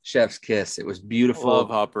chef's kiss. It was beautiful. I love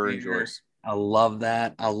Hopper and Joyce. I love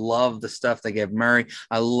that. I love the stuff they gave Murray.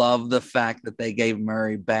 I love the fact that they gave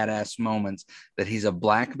Murray badass moments, that he's a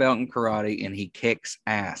black belt in karate and he kicks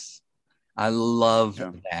ass. I love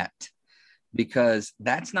that, because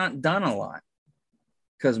that's not done a lot,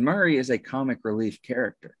 because Murray is a comic relief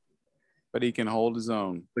character. But he can hold his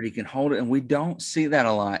own. But he can hold it. And we don't see that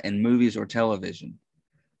a lot in movies or television.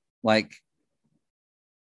 Like,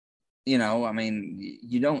 I mean,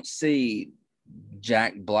 you don't see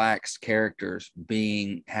Jack Black's characters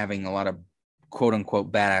having a lot of quote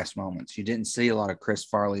unquote badass moments. You didn't see a lot of Chris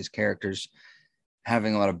Farley's characters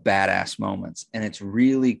having a lot of badass moments. And it's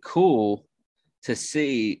really cool to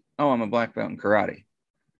see, oh, I'm a black belt in karate.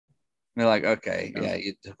 They're like, okay, yeah,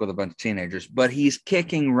 you took with a bunch of teenagers, but he's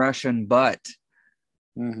kicking Russian butt.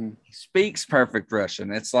 He speaks perfect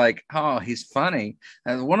Russian. It's like, oh, he's funny.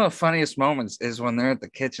 And one of the funniest moments is when they're at the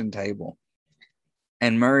kitchen table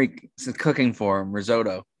and Murray is cooking for him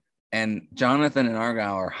risotto, and Jonathan and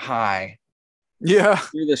Argyle are high,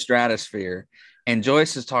 through the stratosphere, and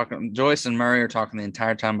Joyce and Murray are talking the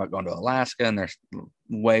entire time about going to Alaska, and they're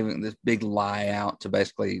waving this big lie out to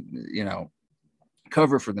basically,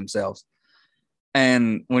 cover for themselves.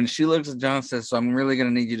 And when she looks at John, says, "So I'm really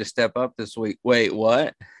going to need you to step up this week." Wait,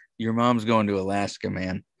 what? Your mom's going to Alaska,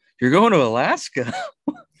 man. You're going to Alaska?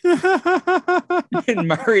 And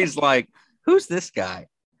Murray's like, "Who's this guy?"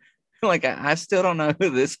 Like, I still don't know who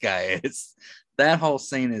this guy is. That whole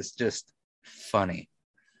scene is just funny.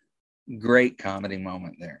 Great comedy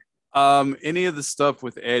moment there. Any of the stuff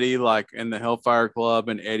with Eddie, like in the Hellfire Club,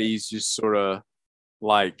 and Eddie's just sort of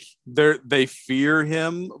like they fear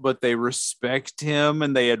him, but they respect him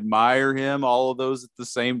and they admire him, all of those at the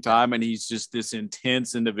same time. And he's just this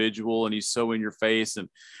intense individual, and he's so in your face and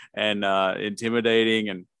intimidating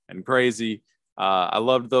and crazy. I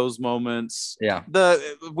loved those moments. Yeah.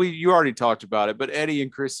 You already talked about it, but Eddie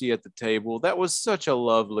and Chrissy at the table, that was such a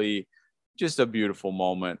lovely, just a beautiful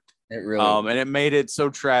moment. It really and it made it so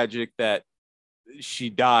tragic that she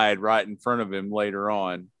died right in front of him later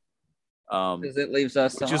on. Because it leaves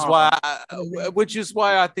us, which is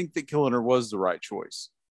why I think that killing her was the right choice,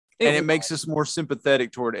 and it makes us more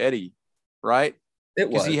sympathetic toward Eddie, right?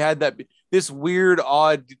 Because he had this weird,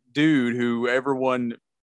 odd dude who everyone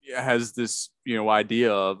has this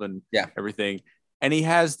idea of, and everything, and he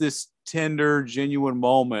has this tender, genuine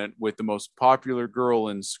moment with the most popular girl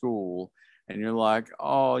in school, and you're like,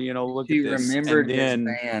 oh, look at this. He remembered his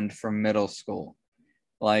band from middle school,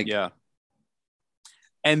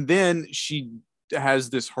 and then she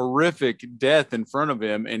has this horrific death in front of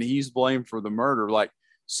him, and he's blamed for the murder. Like,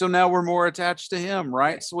 so now we're more attached to him,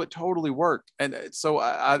 right? So it totally worked. And so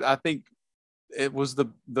I think it was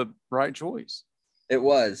the right choice. It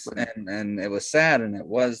was, and it was sad, and it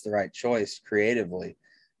was the right choice creatively.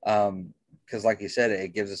 Because like you said,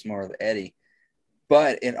 it gives us more of Eddie.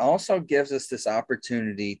 But it also gives us this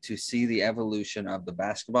opportunity to see the evolution of the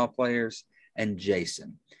basketball players and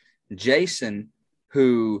Jason. Jason,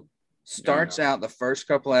 who starts out the first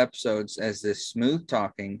couple episodes as this smooth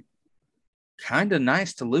talking, kind of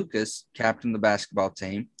nice to Lucas, captain of the basketball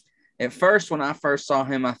team. At first, when I first saw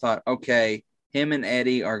him, I thought, okay, him and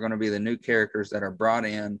Eddie are going to be the new characters that are brought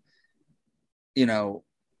into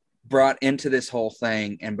this whole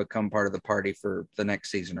thing and become part of the party for the next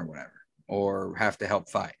season or whatever, or have to help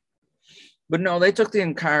fight. But no, they took the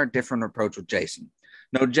entire different approach with Jason.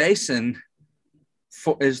 No, Jason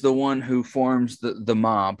is the one who forms the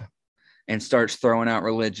mob and starts throwing out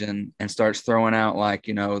religion and starts throwing out, like,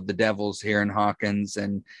 the devil's here in Hawkins,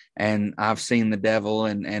 and I've seen the devil,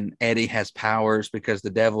 and Eddie has powers because the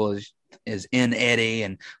devil is in Eddie,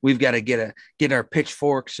 and we've got to get our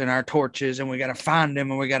pitchforks and our torches, and we got to find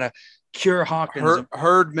him, and we got to cure Hawkins.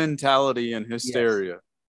 Herd mentality and hysteria. Yes.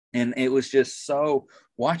 And it was just so,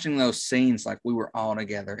 watching those scenes, like we were all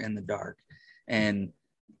together in the dark. And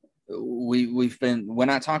we've been, when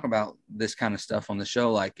I talk about this kind of stuff on the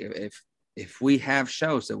show, like if we have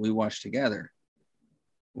shows that we watch together,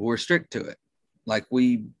 we're strict to it. Like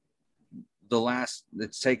it's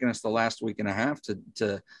taken us the last week and a half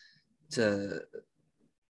to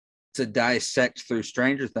dissect through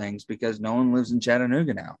Stranger Things, because no one lives in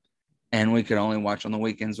Chattanooga now, and we could only watch on the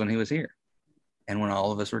weekends when he was here and when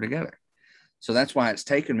all of us were together. So that's why it's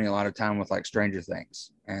taken me a lot of time with like Stranger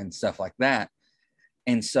Things and stuff like that.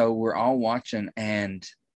 And so we're all watching, and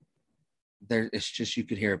it's just, you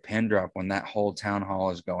could hear a pin drop when that whole town hall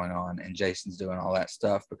is going on and Jason's doing all that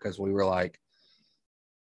stuff, because we were like,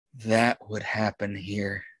 that would happen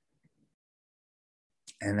here.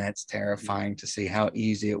 And that's terrifying to see how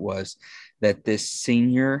easy it was that this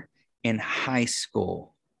senior in high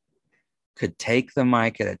school could take the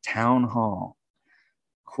mic at a town hall,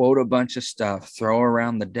 quote a bunch of stuff, throw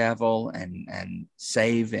around the devil and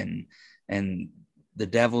save and the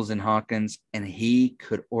devil's in Hawkins, and he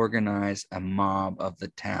could organize a mob of the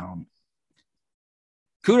town.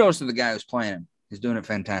 Kudos to the guy who's playing him. He's doing it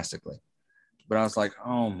fantastically. But I was like,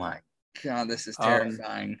 oh my God, this is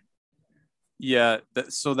terrifying.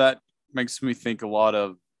 So that makes me think a lot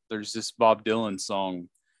of, there's this Bob Dylan song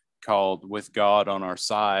called With God on Our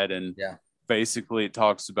Side. And basically it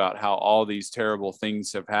talks about how all these terrible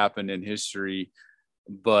things have happened in history,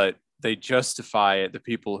 but they justify it. The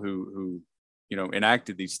people who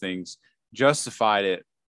enacted these things justified it,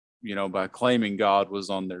 by claiming God was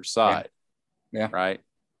on their side. Yeah. Right.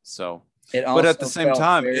 So, but at the same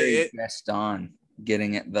time, it messed on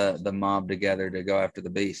getting the mob together to go after the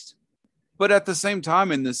beast. But at the same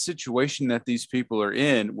time, in the situation that these people are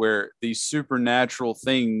in, where these supernatural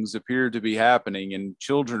things appear to be happening and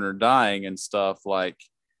children are dying and stuff, like,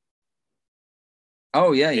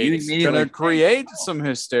 oh yeah, you it's immediately going to create some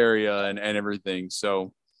hysteria and everything.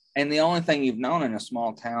 So, and the only thing you've known in a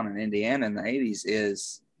small town in Indiana in the 80s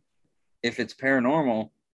is, if it's paranormal,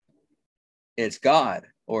 it's God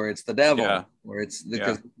or it's the devil, Yeah. or it's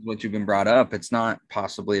because what you've been brought up. It's not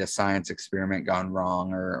possibly a science experiment gone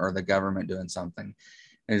wrong or the government doing something.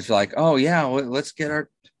 It's like, oh yeah, let's get our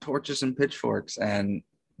torches and pitchforks. And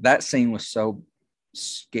that scene was so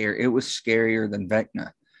scary. It was scarier than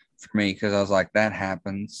Vecna for me, because I was like, that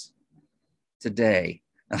happens today.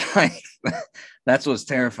 Like, that's what's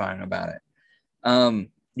terrifying about it.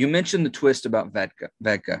 You mentioned the twist about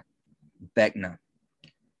Vecna.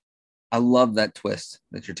 I love that twist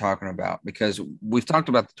that you're talking about, because we've talked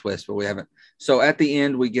about the twist, but we haven't. So at the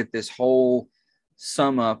end, we get this whole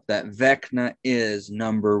sum up that Vecna is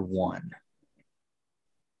number one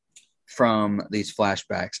from these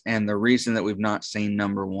flashbacks. And the reason that we've not seen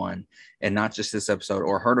number one, and not just this episode,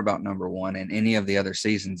 or heard about number one in any of the other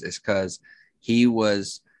seasons, is because he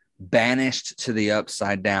was banished to the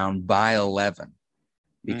Upside Down by 11.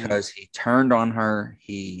 Because he turned on her,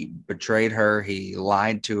 he betrayed her, he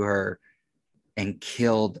lied to her, and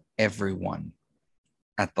killed everyone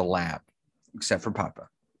at the lab, except for Papa.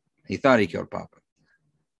 He thought he killed Papa.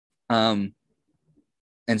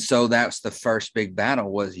 And so that's the first big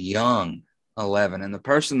battle, was young 11. And the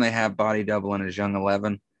person they have body doubling as young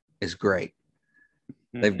 11 is great.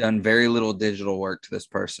 They've done very little digital work to this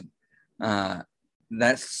person.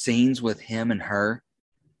 That scenes with him and her.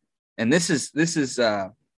 And this is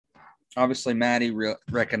obviously Maddie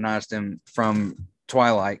recognized him from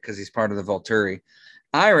Twilight because he's part of the Volturi.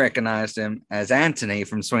 I recognized him as Anthony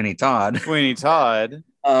from Sweeney Todd. Sweeney Todd.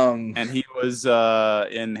 And he was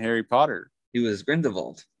in Harry Potter. He was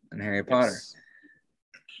Grindelwald in Harry Potter.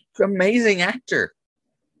 Amazing actor.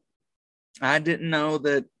 I didn't know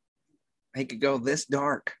that he could go this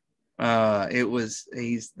dark.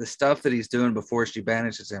 He's the stuff that he's doing before she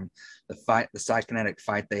banishes him, the psychonetic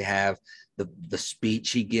fight they have, the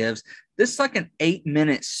speech he gives. This is like an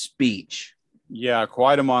 8-minute speech. Yeah,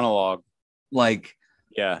 quite a monologue. Like,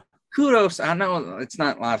 yeah. Kudos. I know it's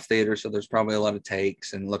not live theater, so there's probably a lot of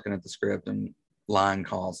takes and looking at the script and line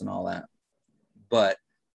calls and all that. But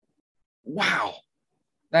wow,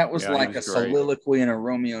 that was like a soliloquy in a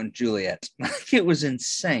Romeo and Juliet. It was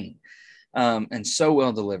insane, and so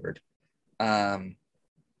well delivered. And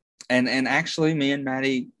actually, me and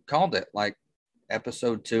Maddie called it like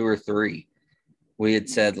episode 2 or 3. We had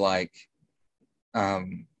said like, I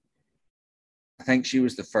think she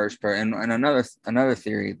was the first person, and another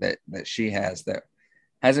theory that she has that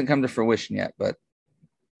hasn't come to fruition yet, but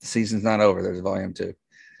the season's not over. There's volume 2.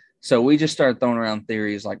 So we just started throwing around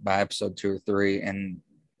theories like by episode 2 or 3. And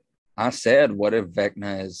I said, what if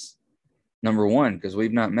Vecna is number 1? Because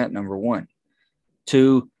we've not met number 1.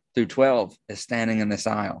 2 through 12 is standing in this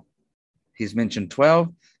aisle. He's mentioned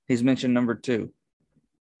 12. He's mentioned number 2.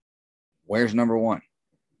 Where's number 1?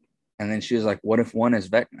 And then she was like, what if 1 is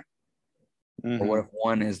Vecna? Or what if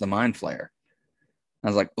 1 is the Mind Flayer? I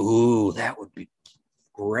was like, ooh, that would be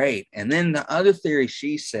great. And then the other theory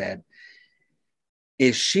she said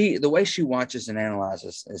is the way she watches and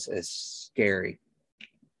analyzes is scary.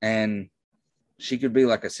 And she could be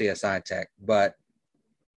like a CSI tech, but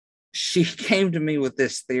she came to me with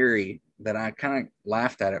this theory that I kind of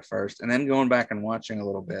laughed at first, and then going back and watching a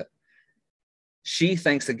little bit, she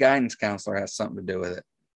thinks the guidance counselor has something to do with it.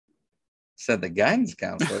 Said the guidance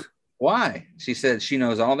counselor? Why? She said she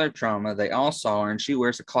knows all their trauma. They all saw her, and she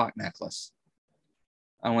wears a clock necklace.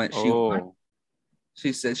 I went,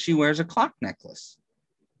 She said she wears a clock necklace.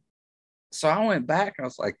 So I went back. I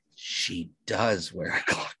was like, she does wear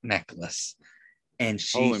a clock necklace. And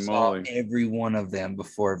she saw every one of them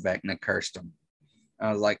before Vecna cursed them.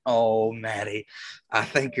 I was like, oh, Maddie, I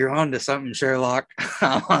think you're on to something, Sherlock.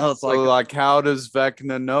 I was like, how does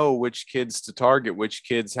Vecna know which kids to target, which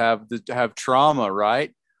kids have trauma,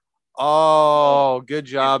 right? Oh, good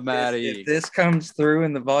job, Maddie. If this comes through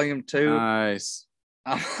in the volume 2, nice.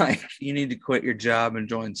 I'm like, you need to quit your job and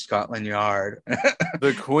join Scotland Yard.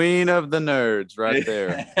 The queen of the nerds right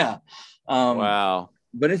there. Yeah. Wow.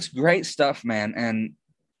 But it's great stuff, man. And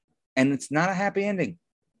it's not a happy ending.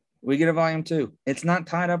 We get a volume 2. It's not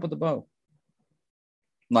tied up with a bow.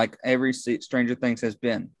 Like every Stranger Things has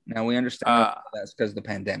been. Now we understand that's because of the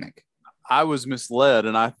pandemic. I was misled,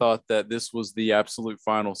 and I thought that this was the absolute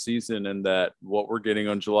final season and that what we're getting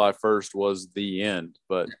on July 1st was the end.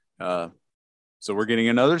 But so we're getting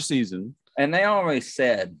another season. And they always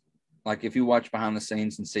said, like, if you watch behind the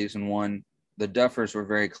scenes in season 1, the Duffers were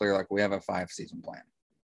very clear, like, we have a 5-season plan.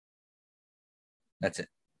 That's it.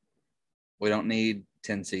 We don't need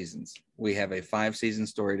 10 seasons. We have a 5-season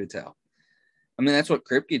story to tell. I mean, that's what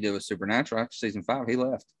Kripke did with Supernatural. After season 5, he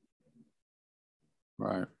left.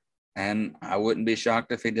 Right. And I wouldn't be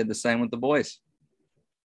shocked if he did the same with The Boys.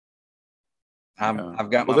 I've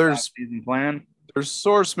got well, my there's 5-season plan. There's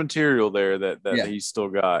source material there that Yeah. he's still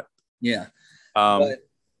got. Yeah. But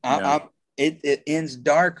it ends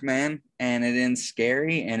dark, man, and it ends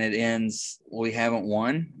scary, and it ends we haven't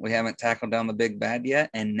won. We haven't tackled down the big bad yet,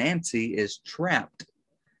 and Nancy is trapped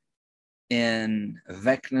in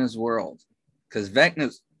Vecna's world, because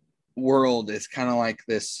Vecna's world is kind of like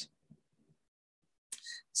this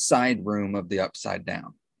side room of the Upside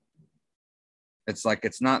Down. It's like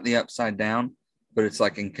it's not the Upside Down, but it's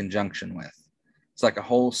like in conjunction with. It's like a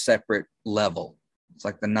whole separate level. It's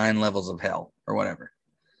like the 9 levels of hell or whatever.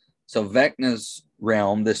 So Vecna's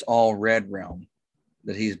realm, this all red realm,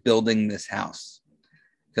 that he's building this house.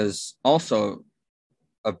 Because also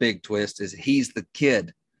a big twist is he's the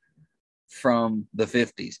kid from the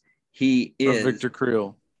 50s. He is Victor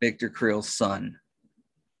Creel. Victor Creel's son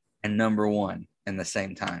and number 1 in the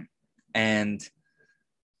same time. And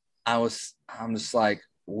I'm just like,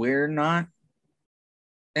 we're not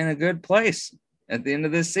in a good place at the end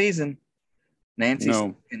of this season. Nancy's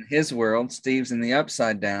in his world, Steve's in the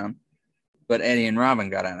Upside Down, but Eddie and Robin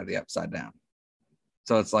got out of the Upside Down.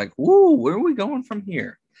 So it's like, woo, where are we going from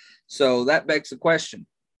here? So that begs the question.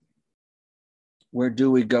 Where do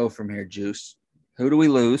we go from here, Juice? Who do we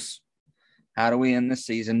lose? How do we end the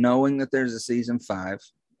season? Knowing that there's a season 5,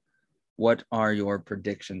 what are your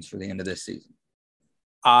predictions for the end of this season?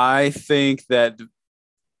 I think that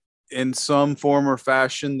in some form or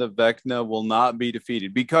fashion, the Vecna will not be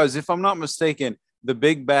defeated, because if I'm not mistaken, the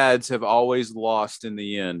big bads have always lost in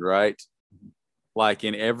the end, right? Like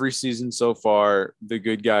in every season so far, the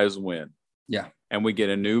good guys win. Yeah. And we get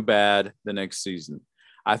a new bad the next season.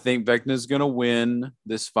 I think Vecna's going to win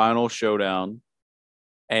this final showdown,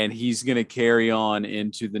 and he's going to carry on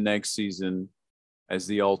into the next season as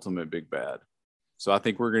the ultimate big bad. So I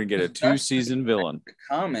think we're going to get a 2-season villain. The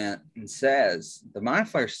comment and says the Mind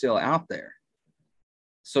Flayer's still out there.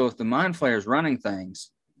 So if the Mind Flayer's running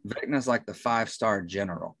things, Vecna's like the 5-star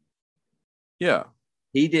general. Yeah.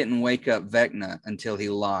 He didn't wake up Vecna until he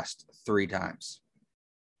lost 3 times.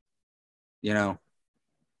 You know,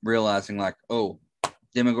 realizing like, oh,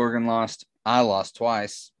 Demogorgon lost. I lost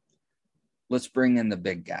twice. Let's bring in the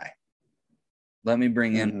big guy. Let me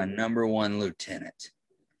bring in a number 1 lieutenant,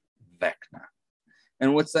 Vecna.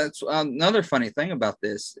 And that's another funny thing about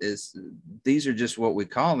this is these are just what we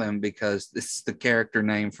call them because this is the character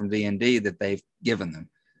name from D&D that they've given them.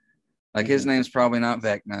 Like his name's probably not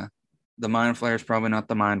Vecna. The Mind Flayer is probably not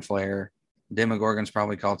the Mind Flayer. Demogorgon's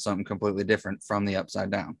probably called something completely different from the Upside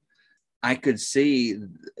Down. I could see,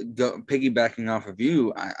 piggybacking off of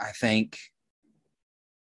you, I think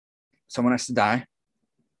someone has to die.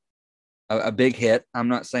 A big hit. I'm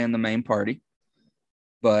not saying the main party,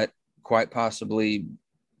 but quite possibly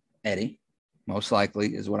Eddie, most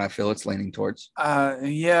likely, is what I feel it's leaning towards.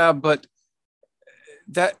 Yeah, but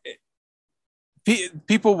that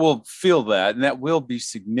people will feel that, and that will be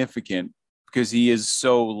significant because he is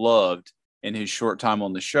so loved in his short time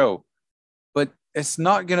on the show. But it's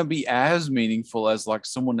not going to be as meaningful as like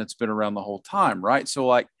someone that's been around the whole time, right? So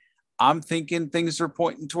like I'm thinking things are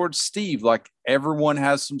pointing towards Steve. Like everyone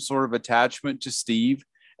has some sort of attachment to Steve,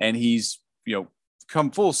 and he's, come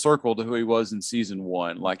full circle to who he was in season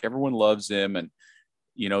 1. Like everyone loves him. And,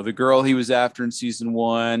 the girl he was after in season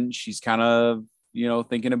 1, she's kind of,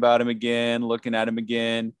 thinking about him again, looking at him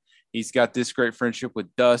again. He's got this great friendship with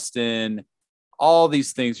Dustin. All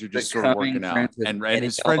these things are just sort of working out. And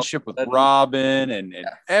his friendship with Robin and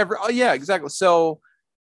exactly. So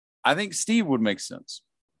I think Steve would make sense.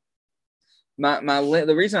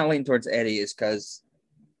 The reason I lean towards Eddie is because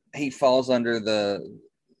he falls under the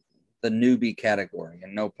newbie category,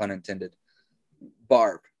 and no pun intended.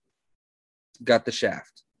 Barb got the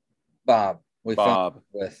shaft. Bob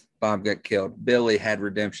got killed. Billy had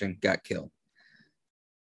redemption, got killed.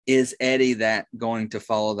 Is Eddie going to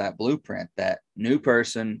follow that blueprint? That new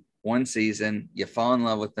person, 1 season, you fall in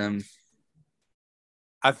love with them.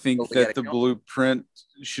 I think that the blueprint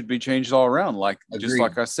should be changed all around. Like just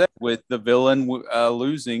like I said, with the villain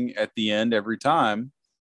losing at the end every time.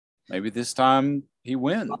 Maybe this time he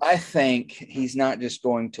wins. I think he's not just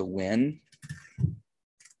going to win.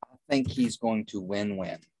 I think he's going to win.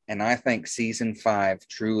 And I think season 5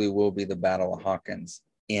 truly will be the Battle of Hawkins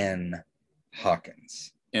in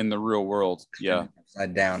Hawkins. In the real world, yeah.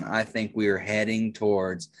 Upside Down. I think we are heading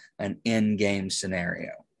towards an in-game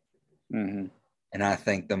scenario. Mm-hmm. And I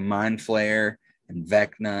think the Mind Flayer and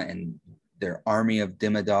Vecna and their army of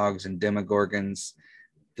Demodogs and Demogorgons,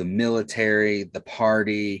 the military, the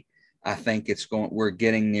party, I think we're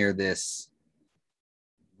getting near this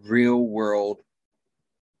real world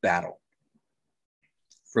battle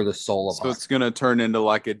for the soul of So Hawkins. it's going to turn into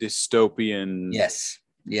like a dystopian, Yes.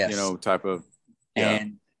 type of. Yeah.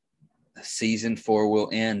 And season 4 will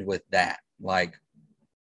end with that. Like,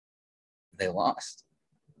 they lost.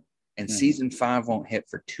 And season 5 won't hit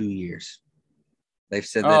for 2 years. They've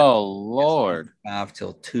said that. Oh, Lord. 5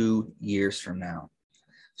 till 2 years from now.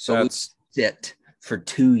 So That's we sit for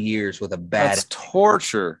 2 years with a bad. That's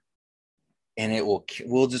torture. And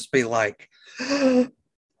we'll just be like,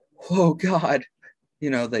 oh God,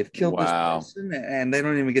 they've killed this person and they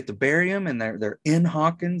don't even get to bury him, and they're in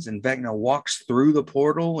Hawkins, and Vecna walks through the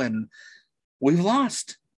portal, and we've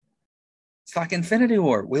lost. It's like Infinity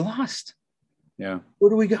War. We lost. Yeah. Where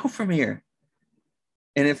do we go from here?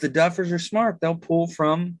 And if the Duffers are smart, they'll pull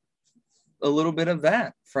from a little bit of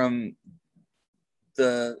that from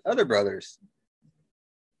the other brothers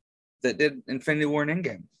that did Infinity War and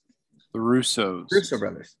Endgame. The Russo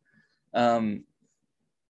brothers.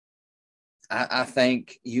 I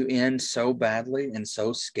think you end so badly and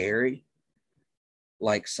so scary,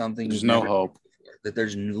 like something. There's no hope. That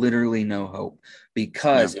there's literally no hope,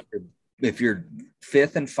 because if your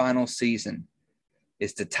 5th and final season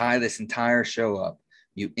is to tie this entire show up,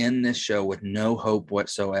 you end this show with no hope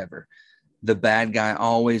whatsoever. The bad guy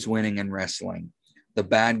always winning in wrestling. The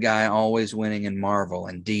bad guy always winning in Marvel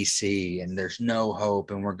and DC, and there's no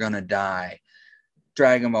hope, and we're going to die.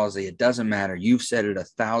 Dragon Ball Z, it doesn't matter. You've said it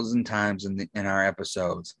 1,000 times in our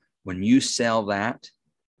episodes. When you sell that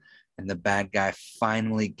and the bad guy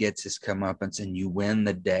finally gets his comeuppance and you win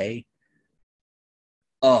the day,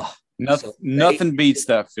 nothing beats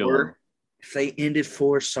that feeling. If they ended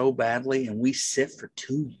 4 so badly and we sit for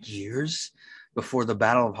 2 years before the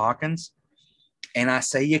Battle of Hawkins, and I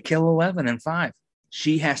say you kill 11 and 5,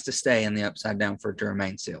 she has to stay in the Upside Down for it to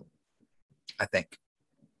remain sealed, I think.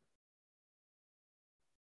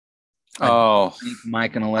 I think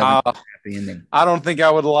Mike and 11 happy ending. I don't think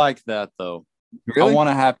I would like that, though. Really? I want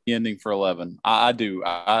a happy ending for 11. I do.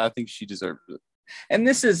 I think she deserves it. And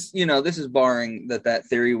this is barring that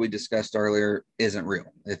theory we discussed earlier isn't real.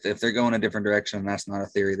 If they're going a different direction, that's not a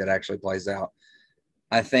theory that actually plays out.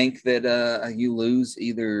 I think that you lose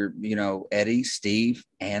either, Eddie, Steve,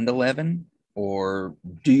 and 11, or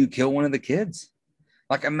do you kill one of the kids?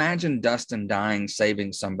 Like, imagine Dustin dying,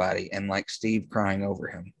 saving somebody, and like Steve crying over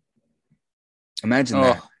him. Imagine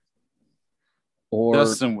that. Or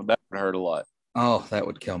Dustin, that would hurt a lot. Oh, that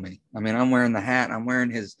would kill me. I mean, I'm wearing the hat. I'm wearing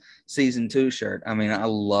his season 2 shirt. I mean, I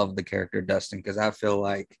love the character Dustin because I feel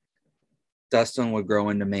like Dustin would grow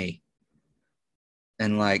into me.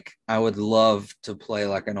 And like, I would love to play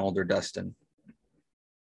like an older Dustin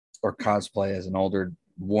or cosplay as an older,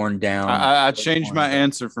 worn down. I changed my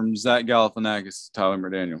answer from Zach Galifianakis to Tyler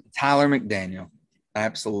McDaniel. Tyler McDaniel.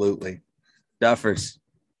 Absolutely. Duffers,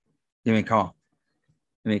 give me a call.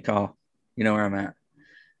 Give me a call. You know where I'm at.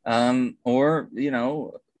 Or,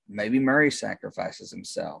 maybe Murray sacrifices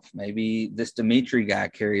himself. Maybe this Dimitri guy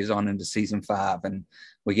carries on into season 5 and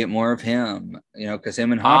we get more of him, because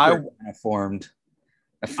him and Hopper kind of formed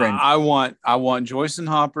a friend. I want Joyce and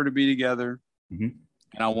Hopper to be together, and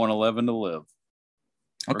I want 11 to live.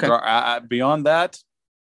 Okay. Beyond that,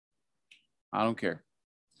 I don't care.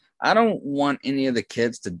 I don't want any of the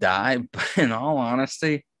kids to die, but in all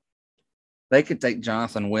honesty, they could take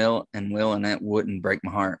Jonathan and that wouldn't break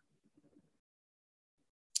my heart.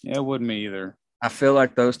 Yeah, it wouldn't me either. I feel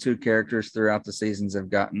like those 2 characters throughout the seasons have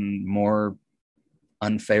gotten more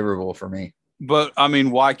unfavorable for me. But, I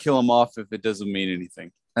mean, why kill them off if it doesn't mean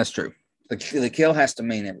anything? That's true. The kill has to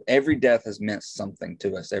mean it. Every death has meant something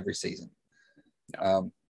to us every season.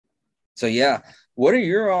 So, yeah. What are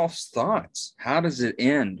your all's thoughts? How does it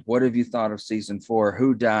end? What have you thought of season 4?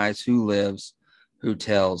 Who dies? Who lives? Who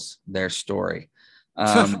tells their story?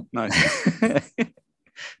 Nice.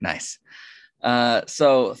 Nice.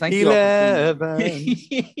 So thank you all.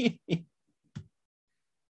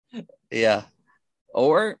 Yeah.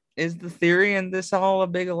 Or is the theory in this all a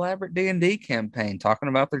big elaborate D&D campaign talking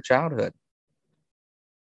about their childhood?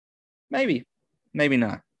 Maybe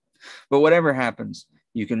not. But whatever happens,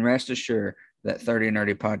 you can rest assured that 30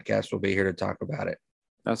 Nerdy Podcast will be here to talk about it.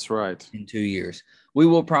 That's right. In 2 years. We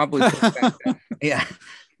will probably pick back up. Yeah.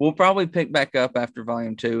 We'll probably pick back up after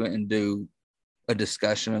volume 2 and do a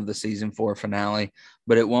discussion of the season 4 finale,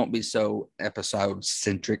 but it won't be so episode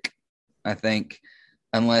centric, I think,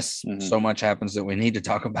 unless so much happens that we need to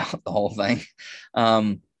talk about the whole thing.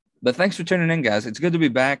 But thanks for tuning in, guys. It's good to be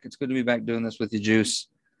back. It's good to be back doing this with you, Juice.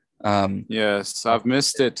 Yes, I've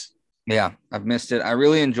missed it. Yeah, I've missed it. I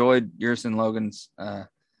really enjoyed yours and Logan's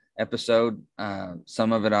episode.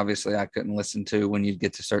 Some of it, obviously, I couldn't listen to when you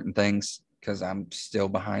get to certain things because I'm still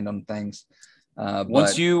behind on things.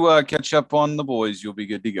 Once you catch up on the boys, you'll be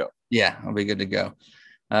good to go. Yeah, I'll be good to go.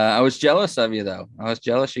 I was jealous of you, though. I was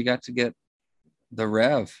jealous you got to get the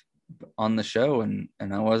Rev on the show, and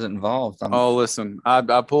I wasn't involved. Listen,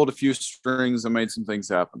 I pulled a few strings and made some things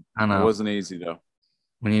happen. I know. It wasn't easy, though.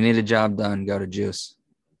 When you need a job done, go to Juice.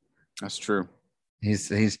 That's true.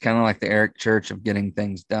 He's kind of like the Eric Church of getting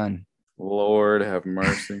things done. Lord have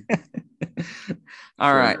mercy.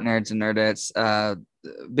 All right, nerds and nerdettes.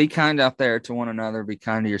 Be kind out there to one another. Be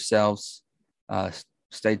kind to yourselves.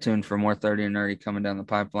 Stay tuned for more 30 and Nerdy coming down the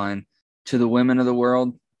pipeline. To the women of the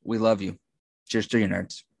world, we love you. Cheers to you,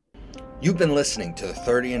 nerds. You've been listening to the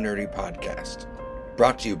 30 and Nerdy podcast,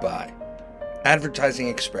 brought to you by Advertising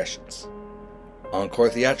Expressions, Encore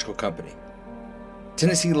Theatrical Company,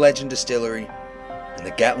 Tennessee Legend Distillery, and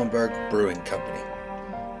the Gatlinburg Brewing Company.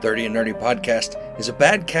 30 and Nerdy podcast is a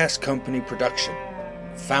Badcast Company production,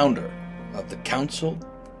 founder of the Council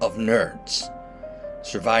of Nerds.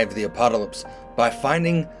 Survive the apocalypse by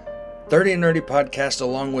finding 30 and Nerdy podcast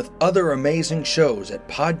along with other amazing shows at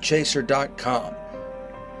podchaser.com.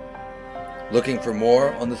 Looking for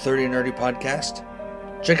more on the 30 and Nerdy podcast?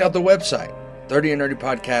 Check out the website,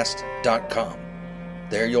 30andnerdypodcast.com.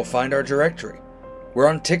 There you'll find our directory. We're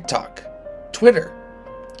on TikTok, Twitter,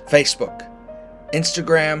 Facebook,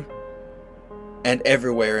 Instagram, and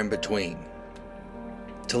everywhere in between.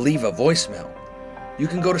 To leave a voicemail, you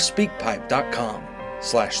can go to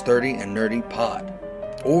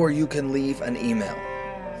speakpipe.com/30andnerdypod, or you can leave an email,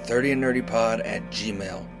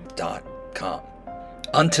 30andnerdypod@gmail.com.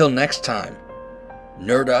 Until next time,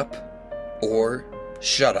 nerd up or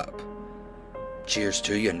shut up. Cheers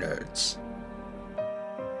to you, nerds.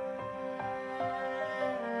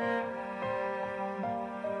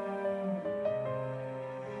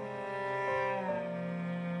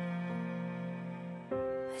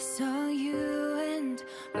 I saw you and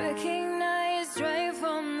recognized right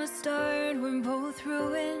from the start we're both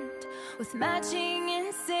ruined with matching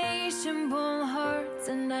insatiable hearts,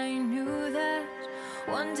 and I knew that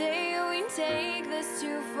one day we'd take this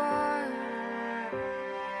too far.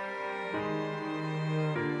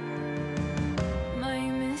 My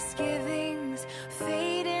misgivings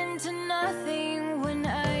fade into nothing when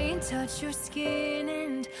I touch your skin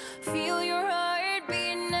and feel your heart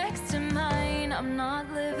beat next to mine. I'm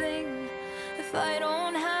not living if I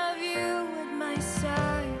don't have you at my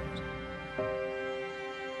side.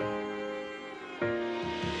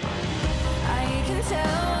 I can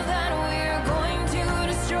tell